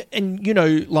 Sorry.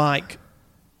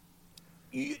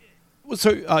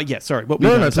 What were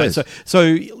you going to say? So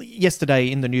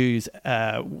yesterday in the news,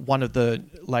 one of the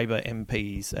Labor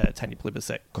MPs, Tanya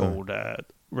Plibersek,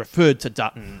 referred to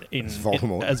Dutton as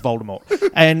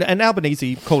Voldemort. and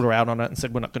Albanese called her out on it and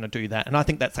said, we're not going to do that. And I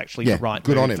think that's actually the right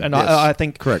good move. on him. And yes. I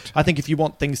think correct. I think if you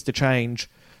want things to change,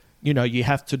 you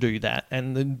have to do that.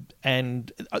 And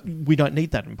we don't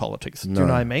need that in politics. Do you know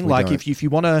what I mean? Like if you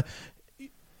want to...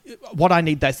 What I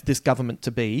need this government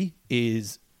to be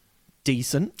is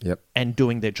decent and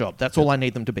doing their job. That's all I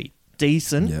need them to be.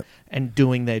 Decent and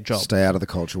doing their job. Stay out of the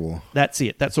culture war. That's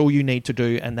it. That's all you need to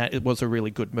do, and that it was a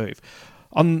really good move.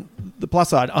 On the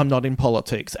plus side, I'm not in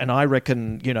politics, and I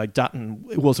reckon, Dutton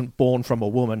wasn't born from a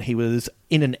woman. He was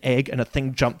in an egg, and a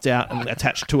thing jumped out and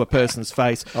attached to a person's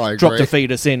face, dropped a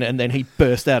fetus in, and then he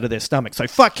burst out of their stomach. So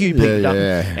fuck you, Pete Dutton.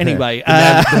 Yeah. Anyway.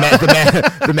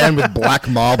 The man with black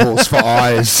marbles for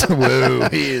eyes. Woo,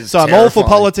 he is So terrifying. I'm all for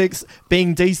politics,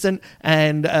 being decent,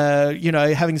 and,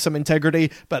 having some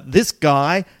integrity, but this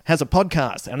guy has a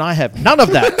podcast, and I have none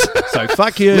of that. So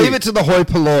fuck you. Leave it to the hoi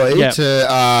polloi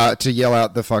to yell out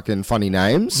the fucking funny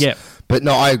names. Yeah. But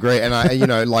no, I agree. And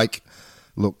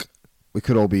look, we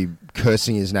could all be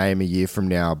cursing his name a year from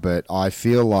now, but I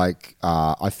feel like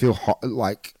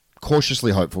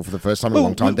cautiously hopeful for the first time in a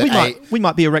long time. We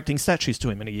might be erecting statues to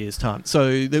him in a year's time.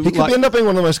 So he could end up being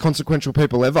one of the most consequential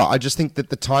people ever. I just think that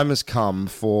the time has come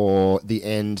for the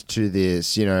end to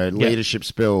this, leadership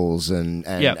spills and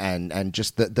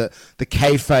just the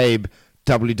kayfabe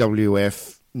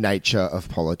WWF nature of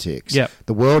politics. Yep.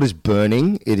 The world is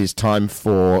burning. It is time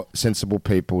for sensible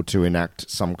people to enact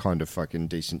some kind of fucking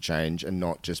decent change and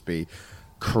not just be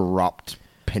corrupt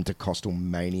Pentecostal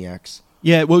maniacs.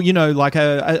 Yeah, well,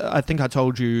 I think I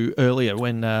told you earlier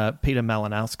when Peter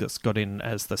Malinauskas got in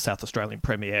as the South Australian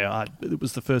Premier, it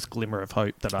was the first glimmer of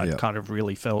hope that I kind of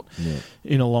really felt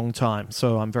in a long time.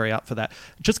 So I'm very up for that.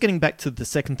 Just getting back to the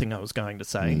second thing I was going to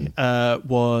say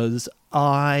was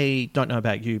I don't know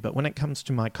about you, but when it comes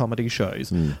to my comedy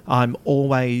shows, I'm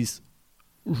always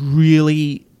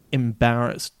really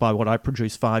embarrassed by what I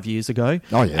produced 5 years ago.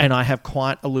 Oh, yeah. And I have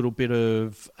quite a little bit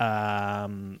of...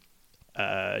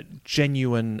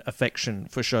 genuine affection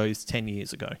for shows 10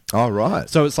 years ago. Oh, right.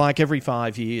 So it's like every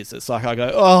 5 years, it's like I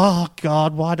go, oh,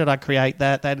 God, why did I create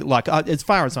that? As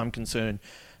far as I'm concerned,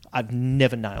 I've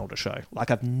never nailed a show.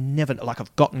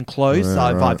 I've gotten close.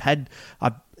 Right.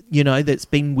 that's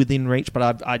been within reach,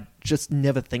 but I just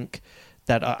never think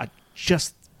that I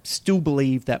just still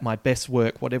believe that my best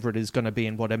work, whatever it is going to be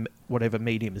in whatever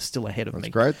medium, is still ahead of me.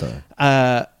 That's great, though.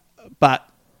 But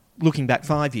looking back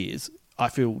 5 years, I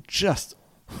feel just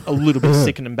a little bit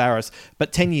sick and embarrassed.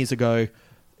 But 10 years ago,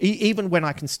 even when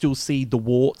I can still see the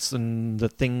warts and the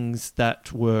things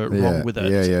that were wrong with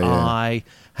it, I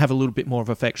have a little bit more of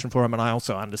affection for them. And I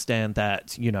also understand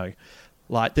that,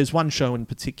 like there's one show in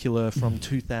particular from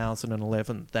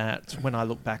 2011 that when I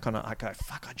look back on it, I go,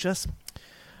 fuck, I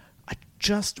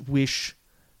just wish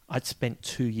I'd spent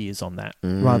 2 years on that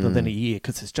rather than a year,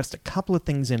 because there's just a couple of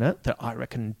things in it that I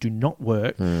reckon do not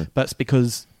work. But it's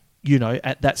because,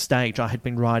 at that stage I had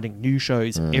been writing new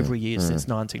shows every year since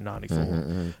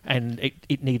 1994, and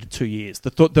it needed 2 years.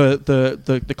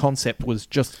 The concept was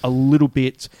just a little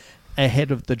bit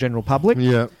ahead of the general public.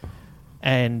 Yeah.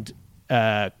 And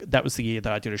that was the year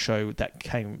that I did a show that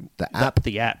came... The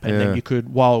app. And then you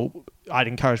could... While I'd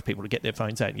encourage people to get their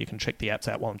phones out and you can check the apps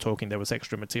out while I'm talking, there was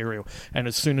extra material. And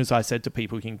as soon as I said to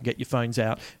people, you can get your phones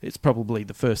out, it's probably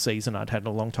the first season I'd had in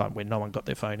a long time where no one got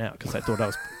their phone out because they thought I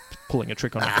was pulling a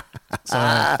trick on them.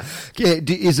 So,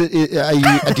 do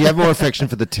you have more affection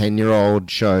for the 10-year-old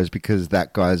shows because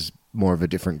that guy's more of a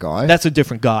different guy? That's a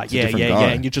different guy. It's a different guy.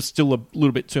 Yeah. And you're just still a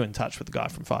little bit too in touch with the guy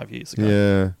from 5 years ago.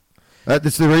 Yeah.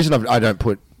 That's the reason I don't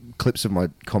put clips of my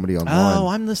comedy online. Oh,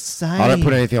 I'm the same. I don't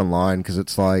put anything online because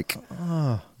it's like,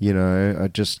 I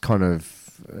just kind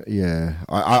of,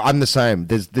 I'm the same.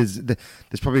 There's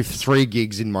probably 3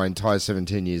 gigs in my entire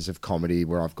 17 years of comedy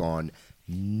where I've gone,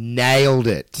 nailed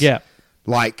it. Yeah.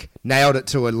 Like, nailed it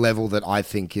to a level that I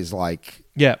think is like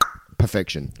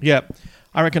perfection. Yeah.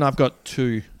 I reckon I've got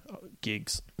 2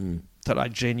 gigs that I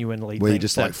genuinely where think you're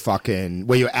just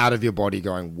where you're out of your body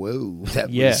going, whoa,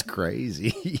 that was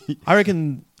crazy. I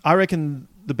reckon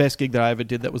the best gig that I ever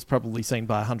did that was probably seen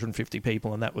by 150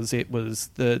 people, and that was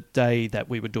the day that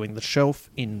we were doing The Shelf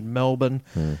in Melbourne,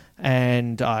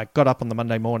 and I got up on the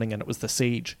Monday morning and it was The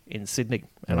Siege in Sydney,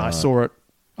 and I saw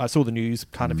the news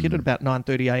kind of hit at about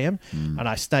 9:30 a.m, and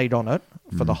I stayed on it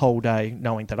for the whole day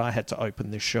knowing that I had to open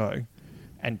this show,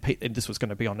 and this was going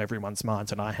to be on everyone's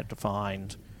minds, and I had to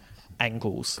find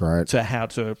angles to how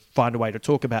to find a way to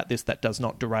talk about this that does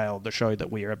not derail the show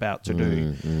that we are about to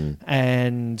do.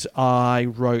 And I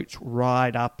wrote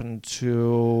right up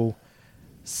until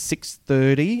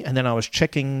 6:30, and then I was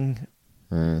checking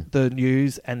the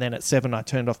news, and then at 7 I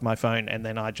turned off my phone, and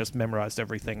then I just memorized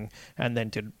everything and then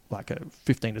did like a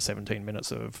 15 to 17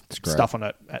 minutes of stuff on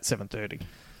it at 7:30.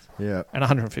 Yeah. And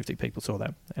 150 people saw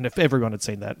that. And if everyone had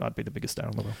seen that, I'd be the biggest star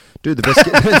in the world. Dude, the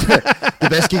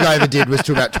best gig I ever did was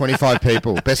to about 25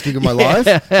 people. Best gig of my life.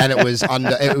 And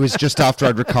it was just after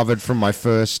I'd recovered from my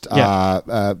first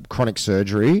chronic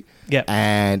surgery. Yeah.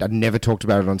 And I'd never talked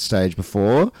about it on stage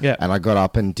before. Yeah. And I got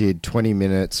up and did 20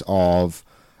 minutes of...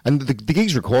 And the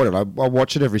gig's recorded. I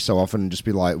watch it every so often and just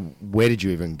be like, where did you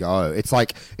even go? It's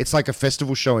like a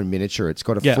festival show in miniature. It's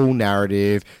got a full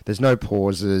narrative. There's no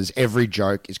pauses. Every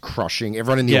joke is crushing.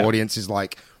 Everyone in the audience is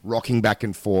like rocking back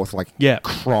and forth, like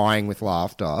crying with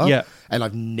laughter. Yeah. And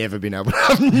I've never been able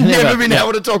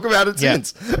to talk about it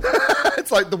since.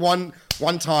 It's like the one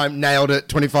time, nailed it,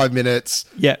 25 minutes.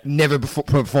 Yeah. Never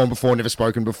performed before, never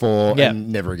spoken before,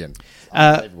 and never again.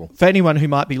 For anyone who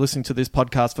might be listening to this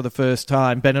podcast for the first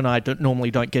time, Ben and I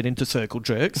normally don't get into circle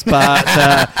jerks, but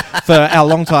for our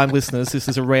long-time listeners, this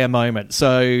is a rare moment.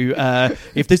 So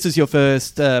if this is your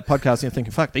first podcast and you're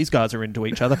thinking, fuck, these guys are into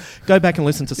each other, go back and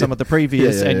listen to some of the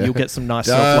previous and you'll get some nice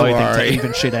self-loathing to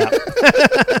even shit out.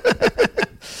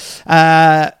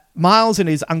 Miles and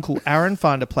his uncle Aaron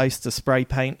find a place to spray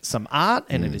paint some art,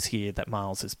 and it is here that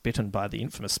Miles is bitten by the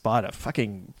infamous spider.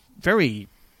 Fucking very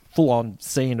full-on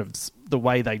scene of the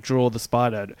way they draw the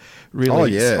spider.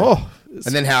 Really, and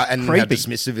then how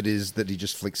dismissive it is that he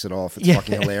just flicks it off. It's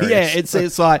fucking hilarious. Yeah, it's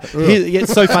like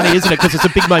it's so funny, isn't it? Because it's a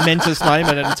big momentous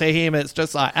moment, and to him, it's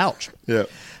just like, ouch. Yeah.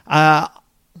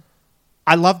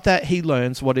 I love that he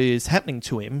learns what is happening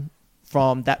to him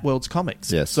from That World's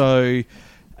comics. Yes. So,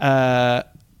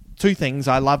 2 things.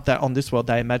 I love that on this world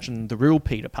they imagine the real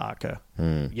Peter Parker,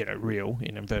 real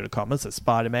in inverted commas, as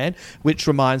Spider-Man, which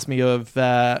reminds me of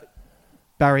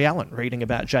Barry Allen reading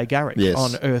about Jay Garrick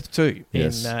on Earth 2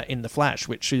 in The Flash,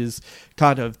 which is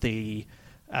kind of the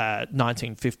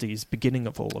 1950s beginning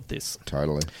of all of this.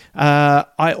 Totally.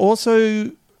 I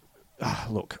also...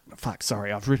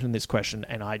 sorry, I've written this question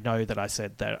and I know that I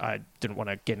said that I didn't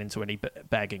want to get into any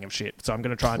bagging of shit, so I'm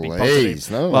going to try and be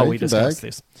positive while we discuss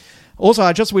this. Also,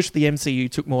 I just wish the MCU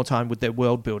took more time with their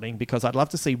world building, because I'd love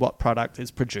to see what product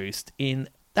is produced in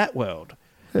that world.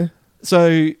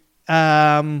 So,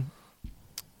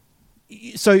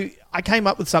 So I came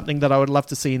up with something that I would love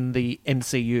to see in the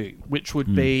MCU, which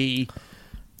would be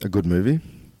a good movie.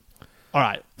 All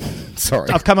right. Sorry,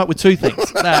 I've come up with two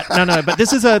things. No, but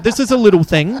this is a little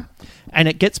thing, and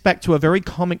it gets back to a very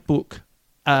comic book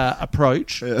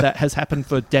approach that has happened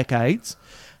for decades,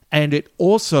 and it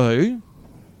also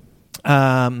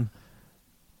solves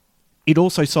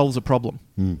a problem.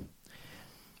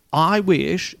 I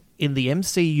wish in the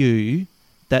MCU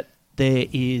that there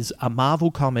is a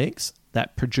Marvel Comics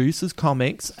that produces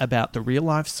comics about the real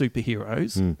life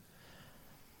superheroes,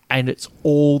 and it's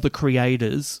all the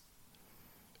creators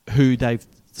who they've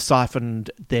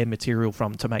siphoned their material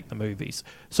from to make the movies.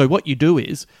 So what you do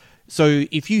is, so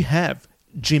if you have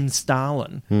Jim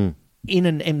Starlin in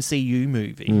an MCU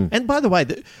movie, and by the way,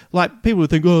 like people would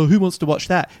think, oh, who wants to watch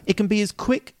that? It can be as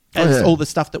quick as all the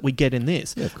stuff that we get in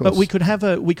this. Yeah, of course. But we could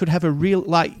have a real,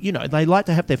 like, you know, they like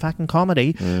to have their fucking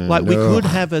comedy. Like we could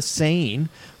have a scene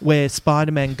where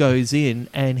Spider-Man goes in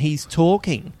and he's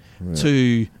talking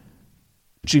to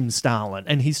Jim Starlin,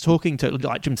 and he's talking to,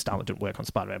 like, Jim Starlin didn't work on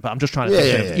Spider-Man, but I'm just trying to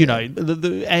think of, you know,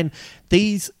 and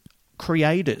these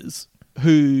creators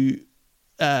who,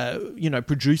 you know,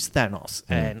 produce Thanos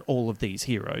and all of these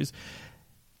heroes,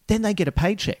 then they get a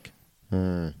paycheck.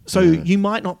 So you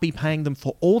might not be paying them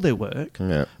for all their work,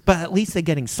 but at least they're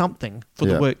getting something for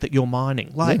the work that you're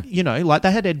mining. Like, you know, like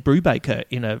they had Ed Brubaker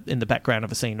in the background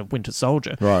of a scene of Winter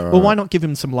Soldier. Well, why not give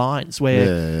him some lines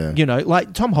where, you know,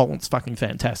 like Tom Holland's fucking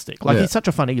fantastic. Like he's such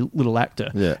a funny little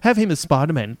actor. Have him as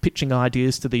Spider-Man pitching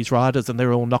ideas to these writers, and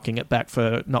they're all knocking it back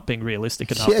for not being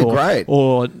realistic enough.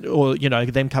 Or you know,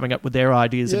 them coming up with their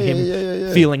ideas and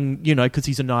him feeling, you know, because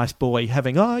he's a nice boy,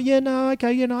 having,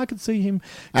 I could see him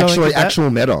going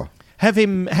actual meta. Have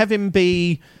them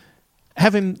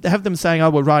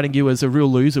saying, we're writing you as a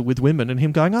real loser with women, and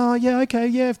him going,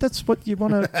 if that's what you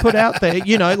want to put out there,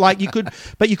 you know, like you could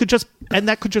just, and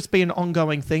that could just be an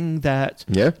ongoing thing that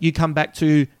you come back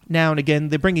to now and again.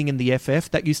 They're bringing in the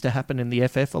FF. That used to happen in the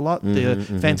FF a lot. The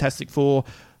Fantastic Four,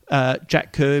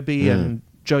 Jack Kirby and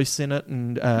Joe Sinnott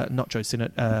and not Joe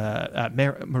Sinnott,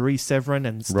 Marie Severin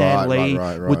and Stan Lee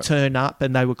would turn up,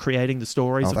 and they were creating the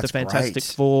stories of the Fantastic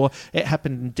Four. It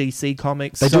happened in DC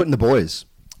Comics. They do it in The Boys.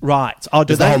 Right. Oh,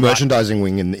 do the whole merchandising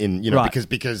wing in you know,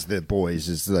 because The Boys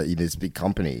is this big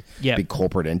company, big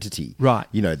corporate entity. Right.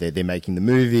 You know, they're making the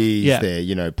movies, they're,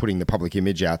 you know, putting the public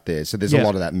image out there. So there's a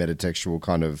lot of that metatextual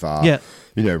kind of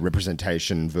you know,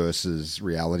 representation versus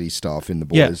reality stuff in The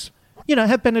Boys. You know,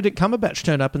 have Benedict Cumberbatch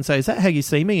turn up and say, "Is that how you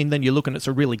see me?" And then you look and it's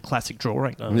a really classic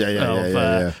drawing of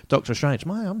Doctor Strange.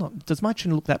 Does my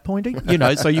chin look that pointy? You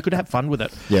know, so you could have fun with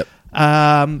it. Yep.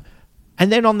 And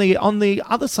then on the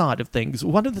other side of things,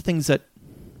 one of the things that,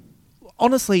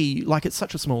 honestly, like, it's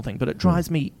such a small thing, but it drives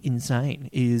me insane,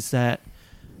 is that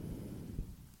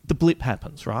the blip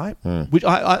happens, right? Which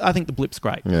I think the blip's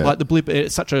great. Like, the blip,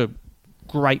 it's such a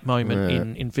great moment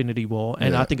in Infinity War,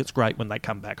 and I think it's great when they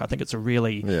come back. I think it's a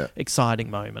really exciting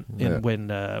moment when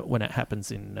it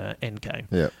happens in Endgame.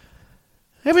 Yeah,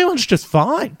 everyone's just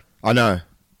fine. I know.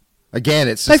 Again,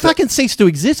 it's they fucking ceased to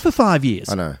exist for 5 years.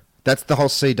 I know. That's the whole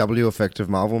CW effect of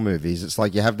Marvel movies. It's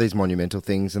like you have these monumental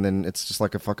things, and then it's just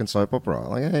like a fucking soap opera.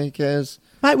 Like, hey, who cares?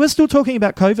 Mate, we're still talking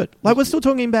about COVID. Like, we're still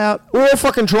talking about... We're all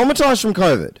fucking traumatized from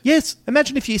COVID. Yes.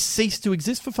 Imagine if you ceased to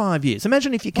exist for 5 years.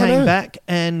 Imagine if you came back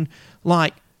and,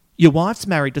 like, your wife's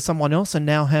married to someone else and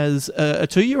now has a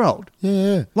 2-year-old.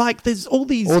 Yeah. Like, there's all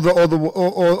these... Or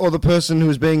the person who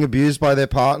is being abused by their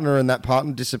partner, and that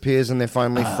partner disappears and they're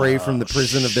finally free from the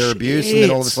prison of their abuse, and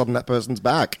then all of a sudden that person's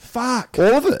back. Fuck.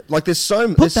 All of it. Like, there's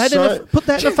so... Put that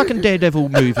in a fucking Daredevil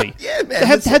movie. Yeah, man.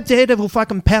 Have Daredevil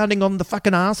fucking pounding on the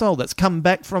fucking arsehole that's come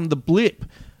back from the blip.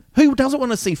 Who doesn't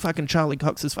want to see fucking Charlie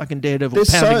Cox's fucking Daredevil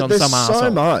pounding on some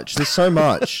arsehole? There's so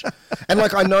much. And,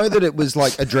 like, I know that it was,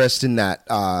 like, addressed in that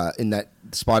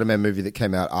Spider-Man movie that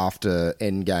came out after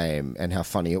Endgame, and how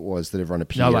funny it was that everyone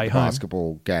appeared at the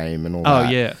basketball game and all that. Oh,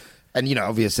 yeah. And, you know,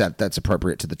 obviously that's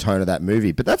appropriate to the tone of that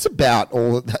movie. But that's about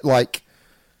all that, like...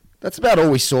 That's about all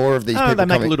we saw of these people. They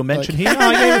make a little mention here. Oh,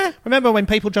 yeah. Remember when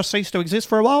people just ceased to exist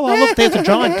for a while? Oh, look, there's a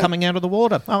giant coming out of the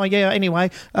water. Oh, yeah,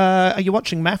 anyway. Are you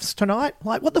watching Maths tonight?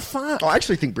 Like, what the fuck? I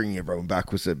actually think bringing everyone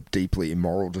back was a deeply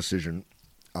immoral decision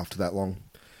after that long.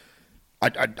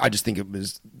 I just think it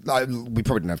was... we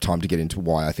probably didn't have time to get into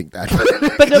why I think that.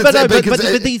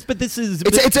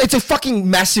 It's a fucking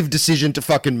massive decision to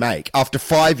fucking make after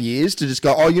 5 years, to just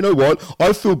go, oh, you know what?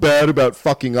 I feel bad about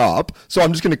fucking up, so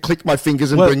I'm just going to click my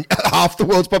fingers and bring half the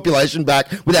world's population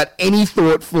back without any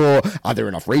thought for, are there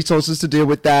enough resources to deal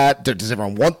with that? Does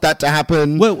everyone want that to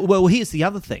happen? Well, here's the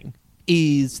other thing,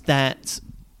 is that...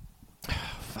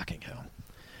 fucking hell.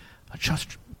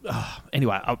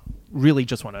 Anyway, really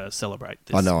just want to celebrate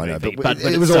this I know, movie. but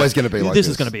it was always going to be like this.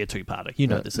 this. Is going to be a two-parter. You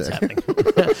know this is happening.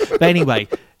 But anyway,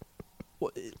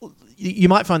 you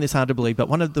might find this hard to believe, but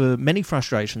one of the many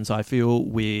frustrations I feel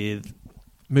with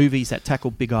movies that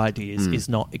tackle big ideas is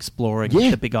not exploring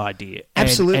the big idea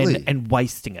and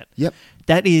wasting it. Yep.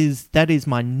 That is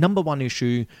my number one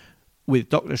issue with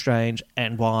Doctor Strange,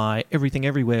 and why Everything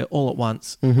Everywhere All at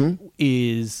Once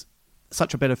is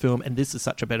such a better film, and this is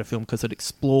such a better film because it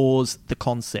explores the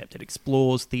concept, it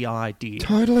explores the idea.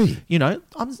 Totally. You know,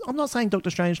 I'm not saying Doctor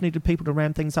Strange needed people to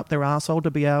ram things up their arsehole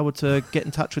to be able to get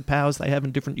in touch with powers they have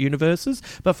in different universes,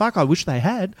 but fuck, I wish they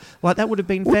had. Like, that would have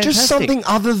been fantastic. Just something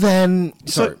other than...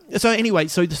 So anyway,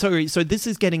 so this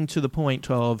is getting to the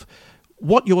point of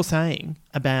what you're saying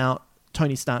about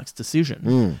Tony Stark's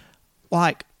decision.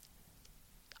 Like,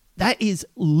 that is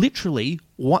literally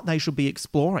what they should be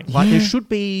exploring. Like, there should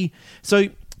be... So,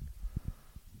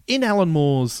 in Alan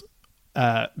Moore's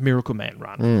Miracle Man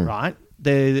run, right?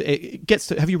 It gets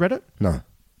to... Have you read it? No.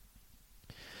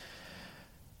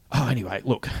 Oh, anyway,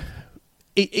 look.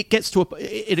 It gets to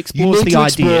it explores the idea. You need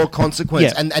to explore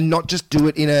consequence and not just do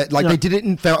it in a... Like, they did it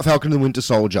in Falcon and the Winter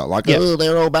Soldier. Like,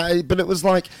 they're all bad. But it was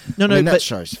like... that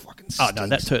show's fucking stinks. Oh, no,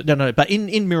 that's... No. But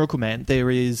in Miracle Man,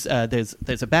 there's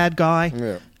a bad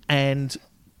guy... And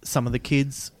some of the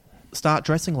kids start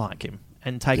dressing like him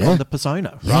and take on the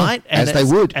persona, right? And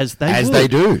as they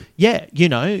do. Yeah, you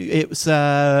know, it was... Do you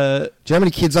know how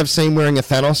many kids I've seen wearing a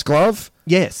Thanos glove?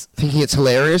 Yes. Thinking it's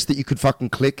hilarious that you could fucking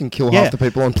click and kill half the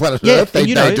people on planet Earth. They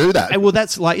do that. Well,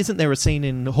 that's like... Isn't there a scene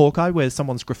in Hawkeye where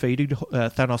someone's graffitied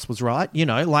Thanos was right? You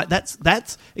know, like,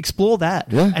 that's... Explore that.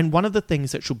 Yeah. And one of the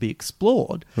things that should be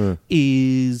explored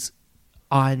is...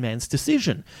 Iron Man's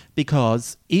decision,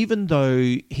 because even though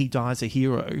he dies a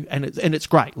hero, and it's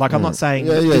great, like, I'm not saying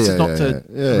this is not to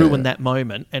ruin that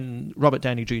moment, and Robert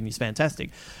Downey Jr. is fantastic,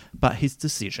 but his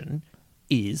decision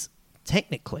is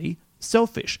technically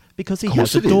selfish because he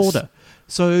has a daughter.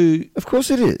 So of course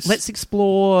it is. Let's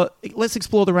explore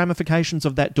the ramifications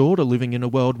of that daughter living in a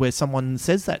world where someone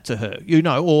says that to her, you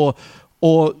know,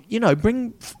 or you know,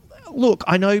 look,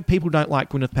 I know people don't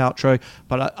like Gwyneth Paltrow,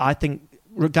 but I think,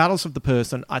 regardless of the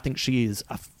person, I think she is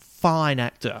a fine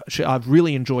actor. I've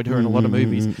really enjoyed her in a lot of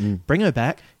movies. Bring her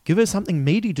back. Give her something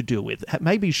meaty to deal with.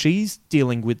 Maybe she's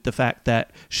dealing with the fact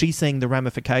that she's seeing the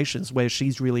ramifications where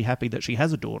she's really happy that she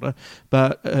has a daughter,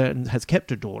 but has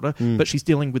kept her daughter, but she's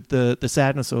dealing with the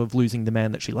sadness of losing the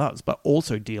man that she loves, but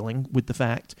also dealing with the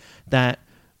fact that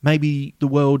maybe the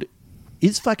world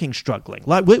is fucking struggling.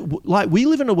 Like we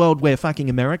live in a world where fucking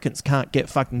Americans can't get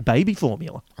fucking baby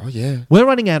formula. Oh, yeah. We're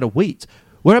running out of wheat.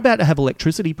 We're about to have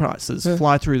electricity prices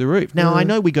fly through the roof. Now, I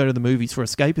know we go to the movies for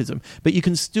escapism, but you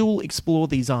can still explore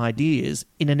these ideas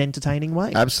in an entertaining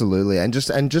way. Absolutely. And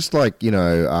just like, you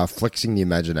know, flexing the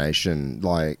imagination,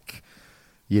 like,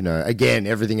 you know, again,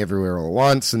 Everything Everywhere All at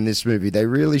Once, and this movie, they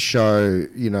really show,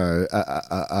 you know,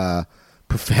 a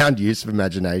profound use of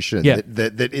imagination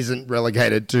that isn't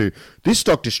relegated to this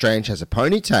Doctor Strange has a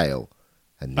ponytail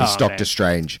and this Doctor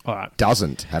Strange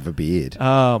doesn't have a beard.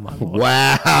 Oh, my Lord.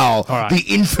 Wow. The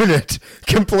infinite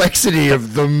complexity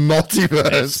of the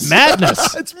multiverse. It's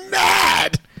madness. It's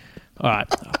mad. All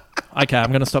right. Okay,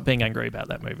 I'm going to stop being angry about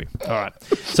that movie. All right.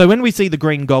 So when we see the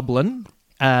Green Goblin,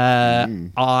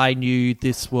 I knew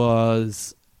this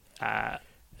was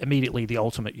immediately the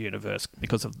Ultimate Universe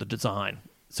because of the design.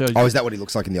 So, is that what he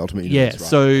looks like in the Ultimate Universe?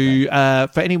 Yeah, right.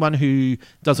 So for anyone who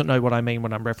doesn't know what I mean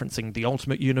when I'm referencing the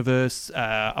Ultimate Universe,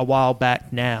 a while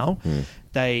back now,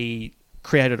 they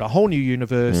created a whole new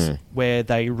universe where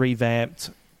they revamped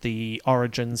the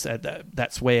origins.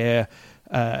 That's where,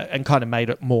 and kind of made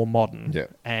it more modern. Yeah.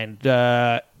 And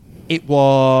it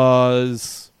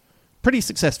was pretty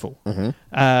successful.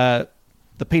 The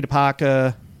Peter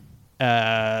Parker...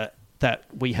 that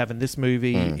we have in this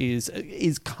movie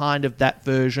is kind of that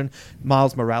version.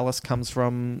 Miles Morales comes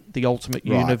from the Ultimate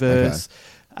Universe.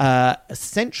 Okay.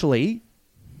 Essentially,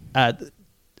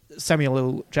 Samuel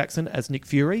L. Jackson as Nick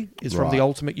Fury is from the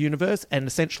Ultimate Universe, and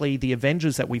essentially the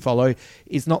Avengers that we follow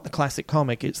is not the classic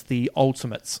comic, it's the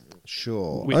Ultimates.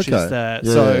 Sure. Which is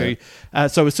so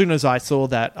as soon as I saw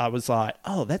that, I was like,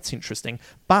 oh, that's interesting.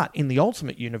 But in the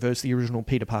Ultimate Universe, the original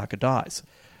Peter Parker dies.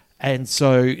 And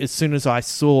so as soon as I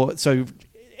saw... So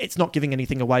it's not giving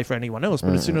anything away for anyone else,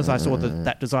 but as soon as I saw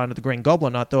that design of the Green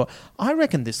Goblin, I thought, I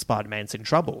reckon this Spider-Man's in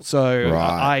trouble. So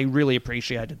I really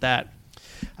appreciated that.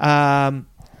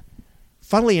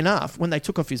 Funnily enough, when they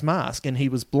took off his mask and he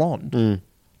was blonde,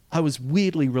 I was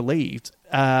weirdly relieved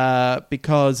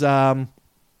because...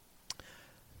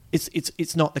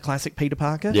 It's not the classic Peter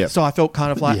Parker. Yep. So I felt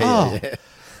kind of like,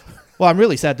 Well, I'm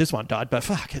really sad this one died, but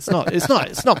fuck, it's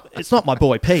not my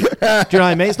boy Pete. Do you know what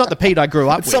I mean? It's not the Pete I grew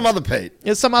up with. Some other Pete.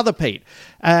 It's some other Pete.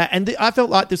 And I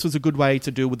felt like this was a good way to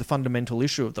deal with the fundamental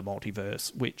issue of the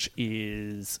multiverse, which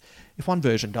is if one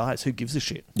version dies, who gives a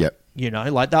shit? Yep. You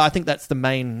know, like I think that's the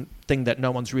main thing that no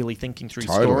one's really thinking through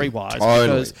story-wise. Totally.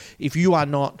 Because if you are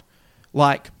not,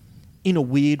 like, in a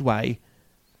weird way,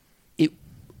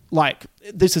 like,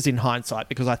 this is in hindsight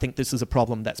because I think this is a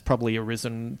problem that's probably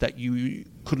arisen that you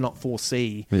could not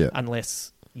foresee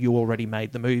unless you already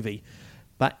made the movie.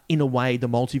 But in a way, the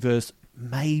multiverse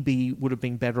maybe would have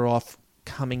been better off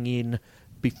coming in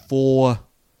before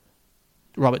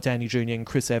Robert Downey Jr. and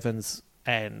Chris Evans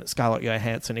and Scarlett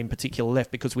Johansson in particular left,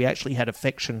 because we actually had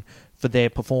affection for their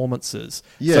performances.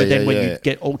 So then when you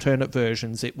get alternate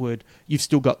versions, you've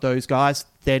still got those guys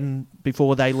then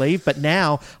before they leave. But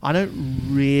now I don't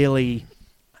really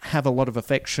have a lot of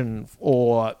affection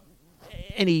or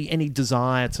any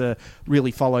desire to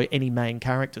really follow any main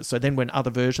characters. So then when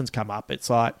other versions come up, it's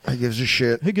like, who gives a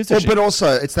shit? Who gives a shit? But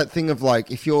also, it's that thing of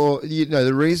like, if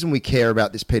the reason we care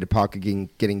about this Peter Parker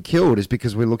getting killed is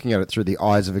because we're looking at it through the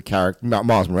eyes of a character,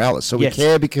 Miles Morales. So we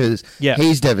care because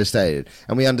he's devastated,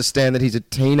 and we understand that he's a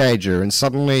teenager, and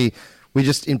suddenly we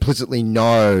just implicitly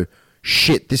know,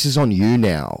 shit, this is on you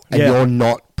now, and you're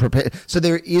not prepared. So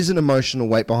there is an emotional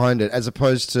weight behind it, as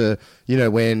opposed to,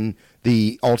 when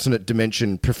the alternate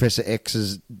dimension Professor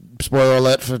X's, spoiler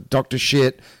alert for Dr.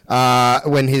 Shit,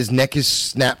 when his neck is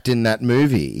snapped in that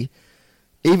movie,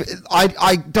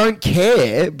 I don't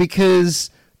care because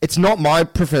it's not my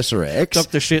Professor X.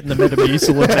 Dr. Shit in the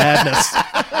Metamucil of Madness.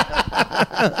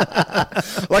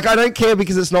 Like, I don't care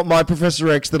because it's not my Professor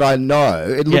X that I know.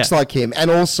 It looks like him. And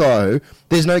also,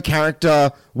 there's no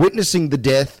character witnessing the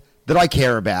death that I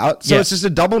care about. So it's just a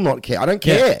double not care. I don't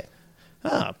care.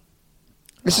 Ah.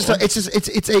 It's a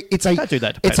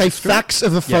fax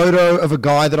of a Yeah. photo of a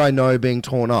guy that I know being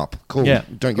torn up. Cool. Yeah.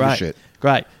 Don't give a shit.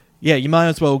 Great. Yeah, you might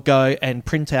as well go and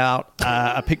print out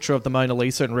a picture of the Mona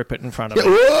Lisa and rip it in front of me.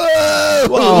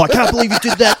 Whoa, I can't believe you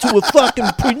did that to a fucking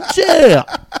printer.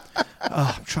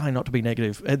 I'm trying not to be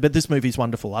negative, but this movie's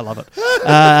wonderful. I love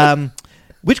it.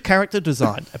 Which character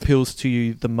design appeals to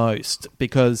you the most?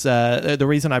 Because the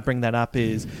reason I bring that up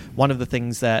is one of the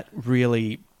things that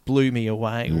really blew me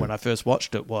away when I first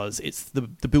watched it was it's the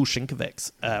Bill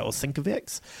Sienkiewicz,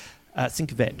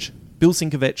 Bill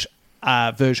Sienkiewicz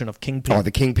version of Kingpin. Oh,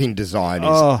 the Kingpin design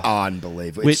is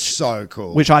unbelievable. It's so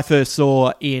cool. Which I first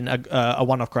saw in a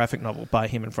one-off graphic novel by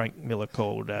him and Frank Miller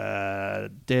called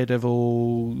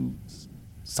Daredevil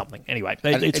something. Anyway,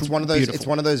 it's one of those. Beautiful. It's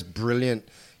one of those brilliant.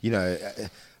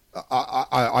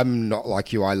 I'm not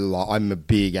like you. I'm a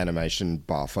big animation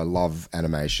buff. I love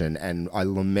animation, and I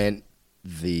lament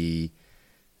the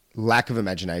lack of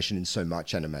imagination in so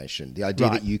much animation. The idea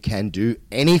that you can do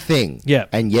anything,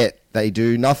 and yet they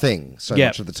do nothing so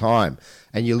much of the time.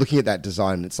 And you're looking at that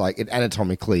design, and it's like, it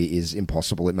anatomically is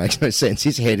impossible. It makes no sense.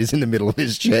 His head is in the middle of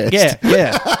his chest.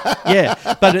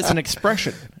 Yeah. But it's an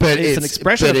expression. It's an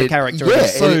expression of the character.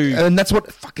 Yeah, and that's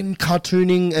what fucking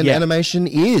cartooning and animation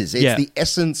is. It's the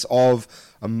essence of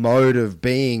a mode of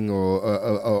being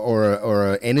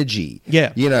or a energy.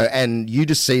 Yeah. And you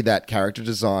just see that character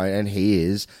design, and he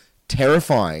is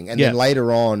terrifying. And then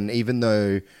later on, even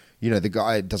though, the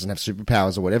guy doesn't have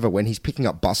superpowers or whatever, when he's picking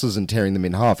up buses and tearing them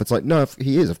in half, it's like, no,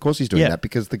 he is. Of course he's doing that,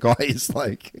 because the guy is,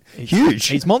 like, huge.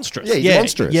 He's monstrous. Yeah, he's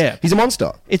monstrous. Yeah. He's a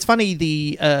monster. It's funny,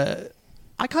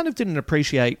 I kind of didn't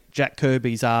appreciate Jack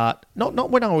Kirby's art, not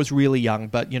when I was really young,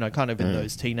 but, kind of in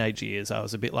those teenage years, I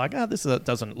was a bit like, this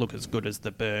doesn't look as good as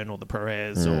the Byrne or the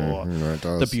Perez or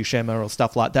the Buscema or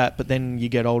stuff like that. But then you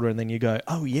get older and then you go,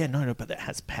 oh, yeah, no, but it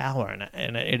has power.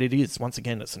 And it is, once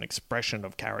again, it's an expression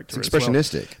of character. It's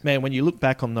expressionistic. Well. Man, when you look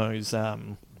back on those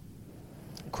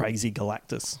crazy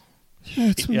Galactus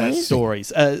it's amazing.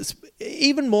 Stories,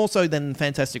 even more so than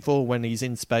Fantastic Four when he's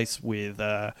in space with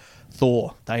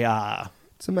Thor, they are...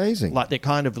 It's amazing. Like, they're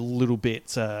kind of a little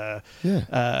bit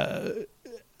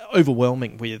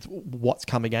overwhelming with what's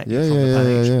coming at you from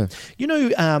the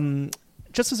page.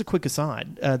 Just as a quick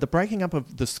aside, the breaking up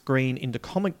of the screen into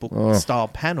comic book style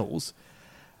panels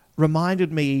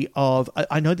reminded me of...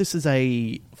 I know this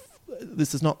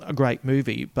is not a great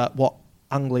movie, but what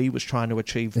Ang Lee was trying to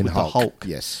achieve with the Hulk.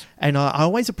 Yes. And I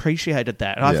always appreciated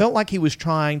that. And I felt like he was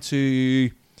trying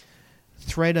to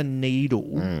thread a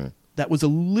needle... that was a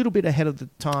little bit ahead of the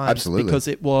time. Absolutely. Because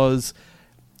it was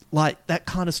like that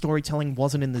kind of storytelling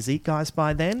wasn't in the zeitgeist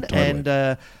by then. Totally.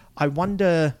 And I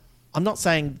wonder, I'm not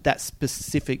saying that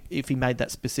specific, if he made that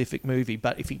specific movie,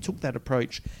 but if he took that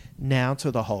approach now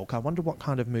to the Hulk, I wonder what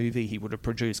kind of movie he would have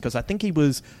produced. Because I think he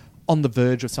was on the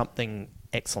verge of something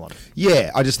excellent.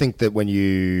 Yeah, I just think that when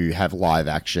you have live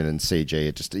action and CG,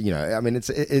 it just I mean, it's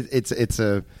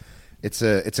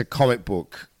a comic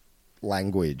book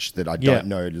language that I don't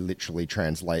know literally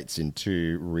translates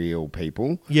into real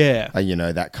people. Yeah,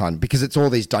 that kind because it's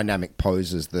all these dynamic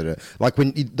poses that are like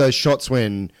when those shots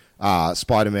when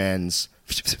Spider-Man's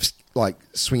like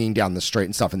swinging down the street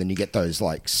and stuff, and then you get those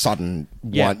like sudden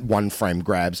one frame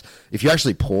grabs. If you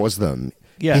actually pause them.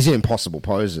 Yeah. He's in impossible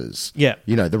poses. Yeah.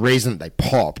 The reason they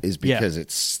pop is because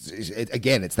it's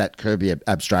that Kirby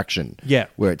abstraction. Yeah.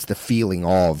 Where it's the feeling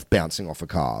of bouncing off a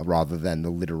car rather than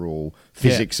the literal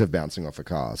physics of bouncing off a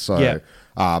car. So,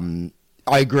 I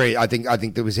agree. I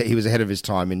think he was ahead of his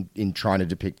time in trying to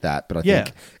depict that, but I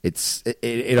think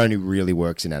it only really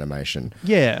works in animation.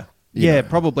 Yeah.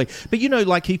 Probably. But,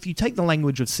 like if you take the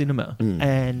language of cinema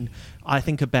and I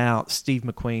think about Steve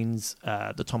McQueen's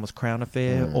The Thomas Crown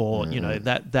Affair or,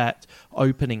 that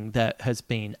opening that has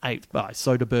been aped by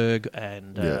Soderbergh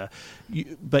and...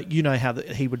 but you know how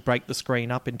he would break the screen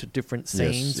up into different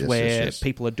scenes where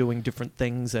people are doing different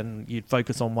things and you'd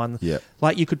focus on one. Yeah.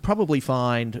 Like you could probably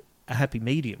find a happy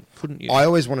medium, couldn't you? I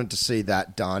always wanted to see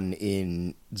that done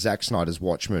in Zack Snyder's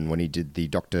Watchmen when he did the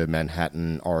Dr.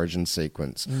 Manhattan origin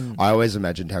sequence. I always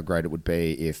imagined how great it would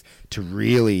be if to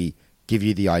really give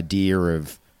you the idea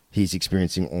of he's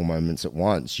experiencing all moments at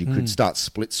once, you could start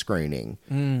split screening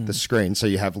the screen so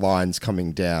you have lines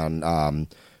coming down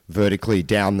vertically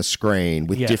down the screen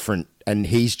with different... And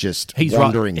he's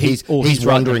wandering. He's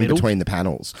wandering between the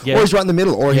panels, or he's right in the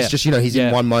middle, or he's just he's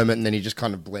in one moment and then he just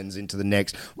kind of blends into the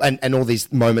next, and all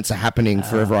these moments are happening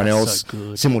for everyone else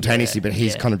simultaneously, but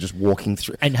he's kind of just walking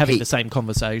through and having the same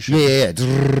conversation.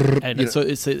 And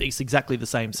it's exactly the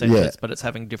same sentence, but it's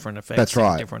having different effects. That's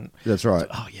right. That's right.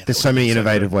 Oh, yeah, there's so many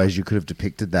innovative ways you could have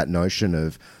depicted that notion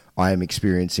of I am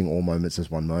experiencing all moments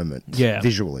as one moment. Yeah,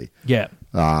 visually. Yeah.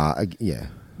 Yeah.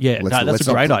 That's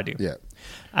a great idea. Yeah.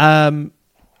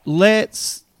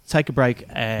 Let's take a break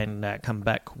and come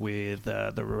back with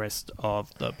the rest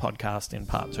of the podcast in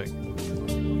part 2.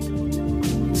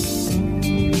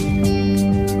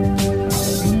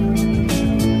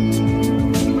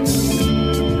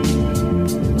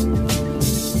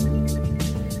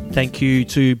 Thank you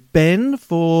to Ben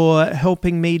for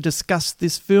helping me discuss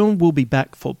this film. We'll be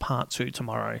back for part 2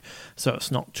 tomorrow, so it's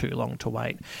not too long to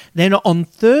wait. Then on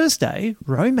Thursday,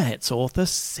 romance author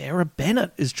Sarah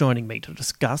Bennett is joining me to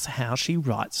discuss how she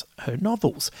writes her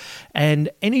novels. And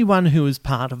anyone who is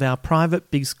part of our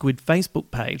private Big Squid Facebook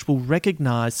page will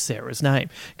recognise Sarah's name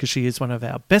because she is one of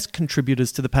our best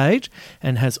contributors to the page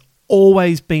and has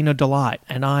always been a delight,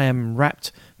 and I am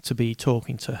rapt to be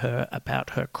talking to her about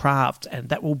her craft, and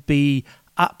that will be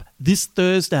up this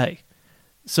Thursday.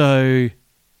 So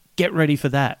get ready for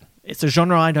that. It's a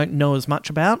genre I don't know as much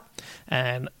about,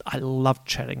 and I love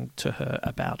chatting to her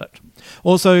about it.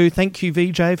 Also, thank you,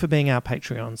 VJ, for being our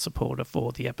Patreon supporter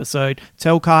for the episode.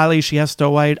 Tell Kylie she has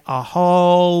to wait a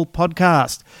whole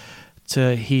podcast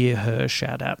to hear her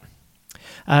shout out.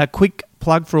 Quick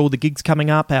plug for all the gigs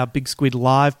coming up. Our Big Squid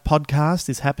Live podcast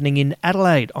is happening in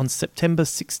Adelaide on September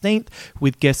 16th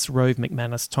with guests Rove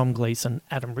McManus, Tom Gleeson,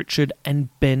 Adam Richard and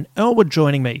Ben Elwood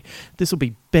joining me. This will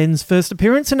be Ben's first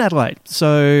appearance in Adelaide,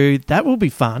 so that will be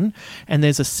fun. And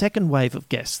there's a second wave of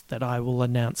guests that I will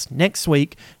announce next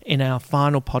week in our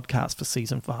final podcast for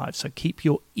Season 5, so keep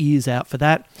your ears out for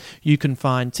that. You can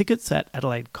find tickets at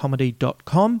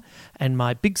adelaidecomedy.com, and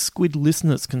my Big Squid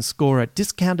listeners can score a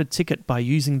discounted ticket by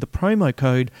using the promo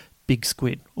code Big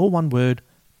Squid, or one word,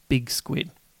 Big Squid.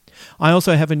 I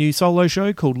also have a new solo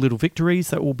show called Little Victories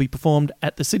that will be performed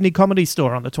at the Sydney Comedy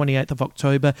Store on the 28th of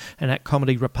October and at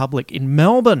Comedy Republic in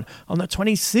Melbourne on the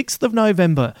 26th of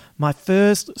November. My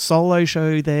first solo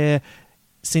show there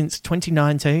since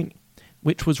 2019,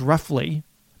 which was roughly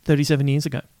 37 years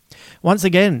ago. Once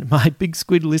again, my Big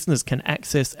Squid listeners can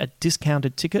access a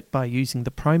discounted ticket by using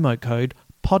the promo code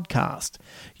podcast.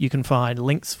 You can find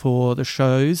links for the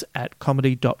shows at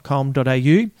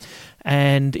comedy.com.au,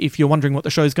 and if you're wondering what the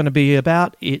show is going to be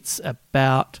about, it's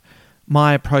about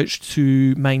my approach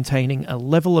to maintaining a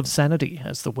level of sanity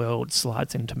as the world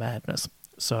slides into madness.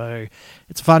 So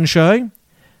it's a fun show.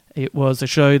 It was a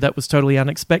show that was totally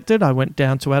unexpected. I went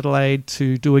down to Adelaide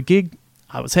to do a gig.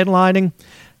 I was headlining,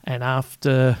 and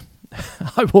after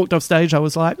I walked off stage, I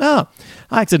was like, I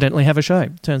accidentally have a show.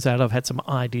 Turns out I've had some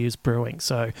ideas brewing.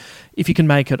 So if you can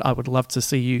make it, I would love to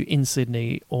see you in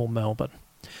Sydney or Melbourne.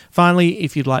 Finally,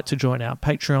 if you'd like to join our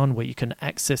Patreon, where you can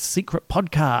access secret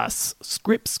podcasts,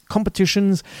 scripts,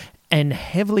 competitions, and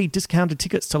heavily discounted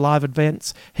tickets to live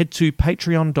events, head to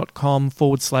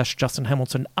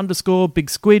patreon.com/JustinHamilton_Big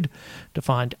Squid to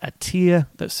find a tier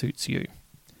that suits you.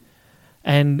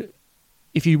 And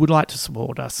if you would like to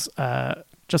support us,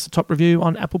 just a top review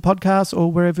on Apple Podcasts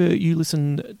or wherever you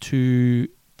listen to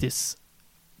this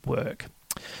work.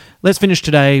 Let's finish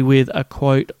today with a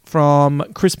quote from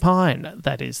Chris Pine.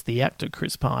 That is the actor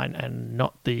Chris Pine, and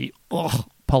not the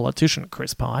politician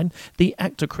Chris Pine, the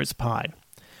actor Chris Pine.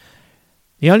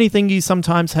 The only thing you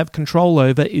sometimes have control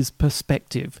over is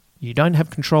perspective. You don't have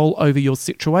control over your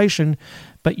situation,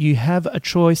 but you have a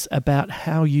choice about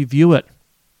how you view it.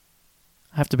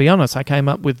 I have to be honest, I came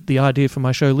up with the idea for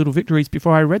my show Little Victories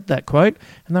before I read that quote,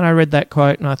 and then I read that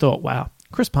quote and I thought, wow,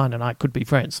 Chris Pine and I could be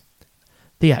friends.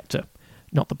 The actor,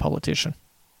 not the politician.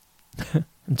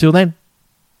 Until then.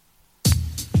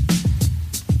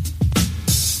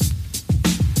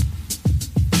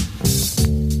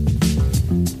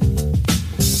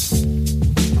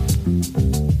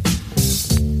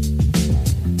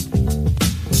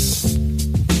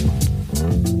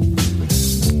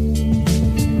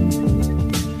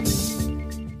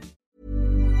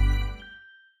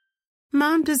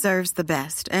 Mom deserves the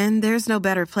best, and there's no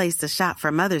better place to shop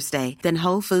for Mother's Day than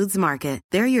Whole Foods Market.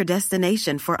 They're your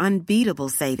destination for unbeatable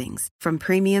savings, from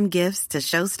premium gifts to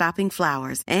show-stopping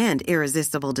flowers and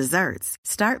irresistible desserts.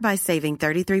 Start by saving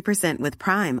 33% with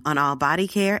Prime on all body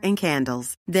care and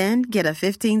candles. Then get a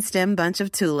 15-stem bunch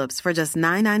of tulips for just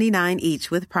 $9.99 each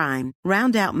with Prime.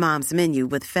 Round out Mom's menu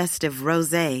with festive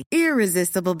rosé,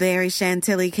 irresistible berry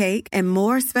chantilly cake, and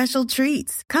more special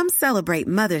treats. Come celebrate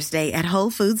Mother's Day at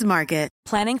Whole Foods Market.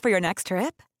 Planning for your next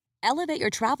trip? Elevate your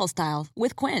travel style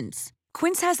with Quince.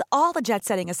 Quince has all the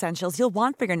jet-setting essentials you'll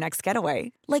want for your next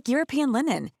getaway, like European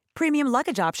linen, premium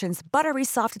luggage options, buttery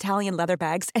soft Italian leather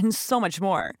bags, and so much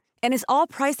more. And is all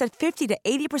priced at 50 to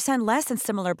 80% less than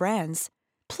similar brands.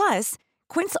 Plus,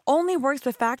 Quince only works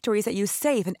with factories that use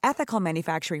safe and ethical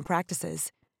manufacturing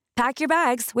practices. Pack your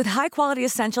bags with high-quality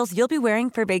essentials you'll be wearing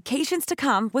for vacations to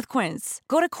come with Quince.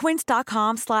 Go to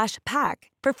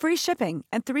quince.com/pack for free shipping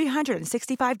and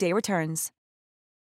 365-day returns.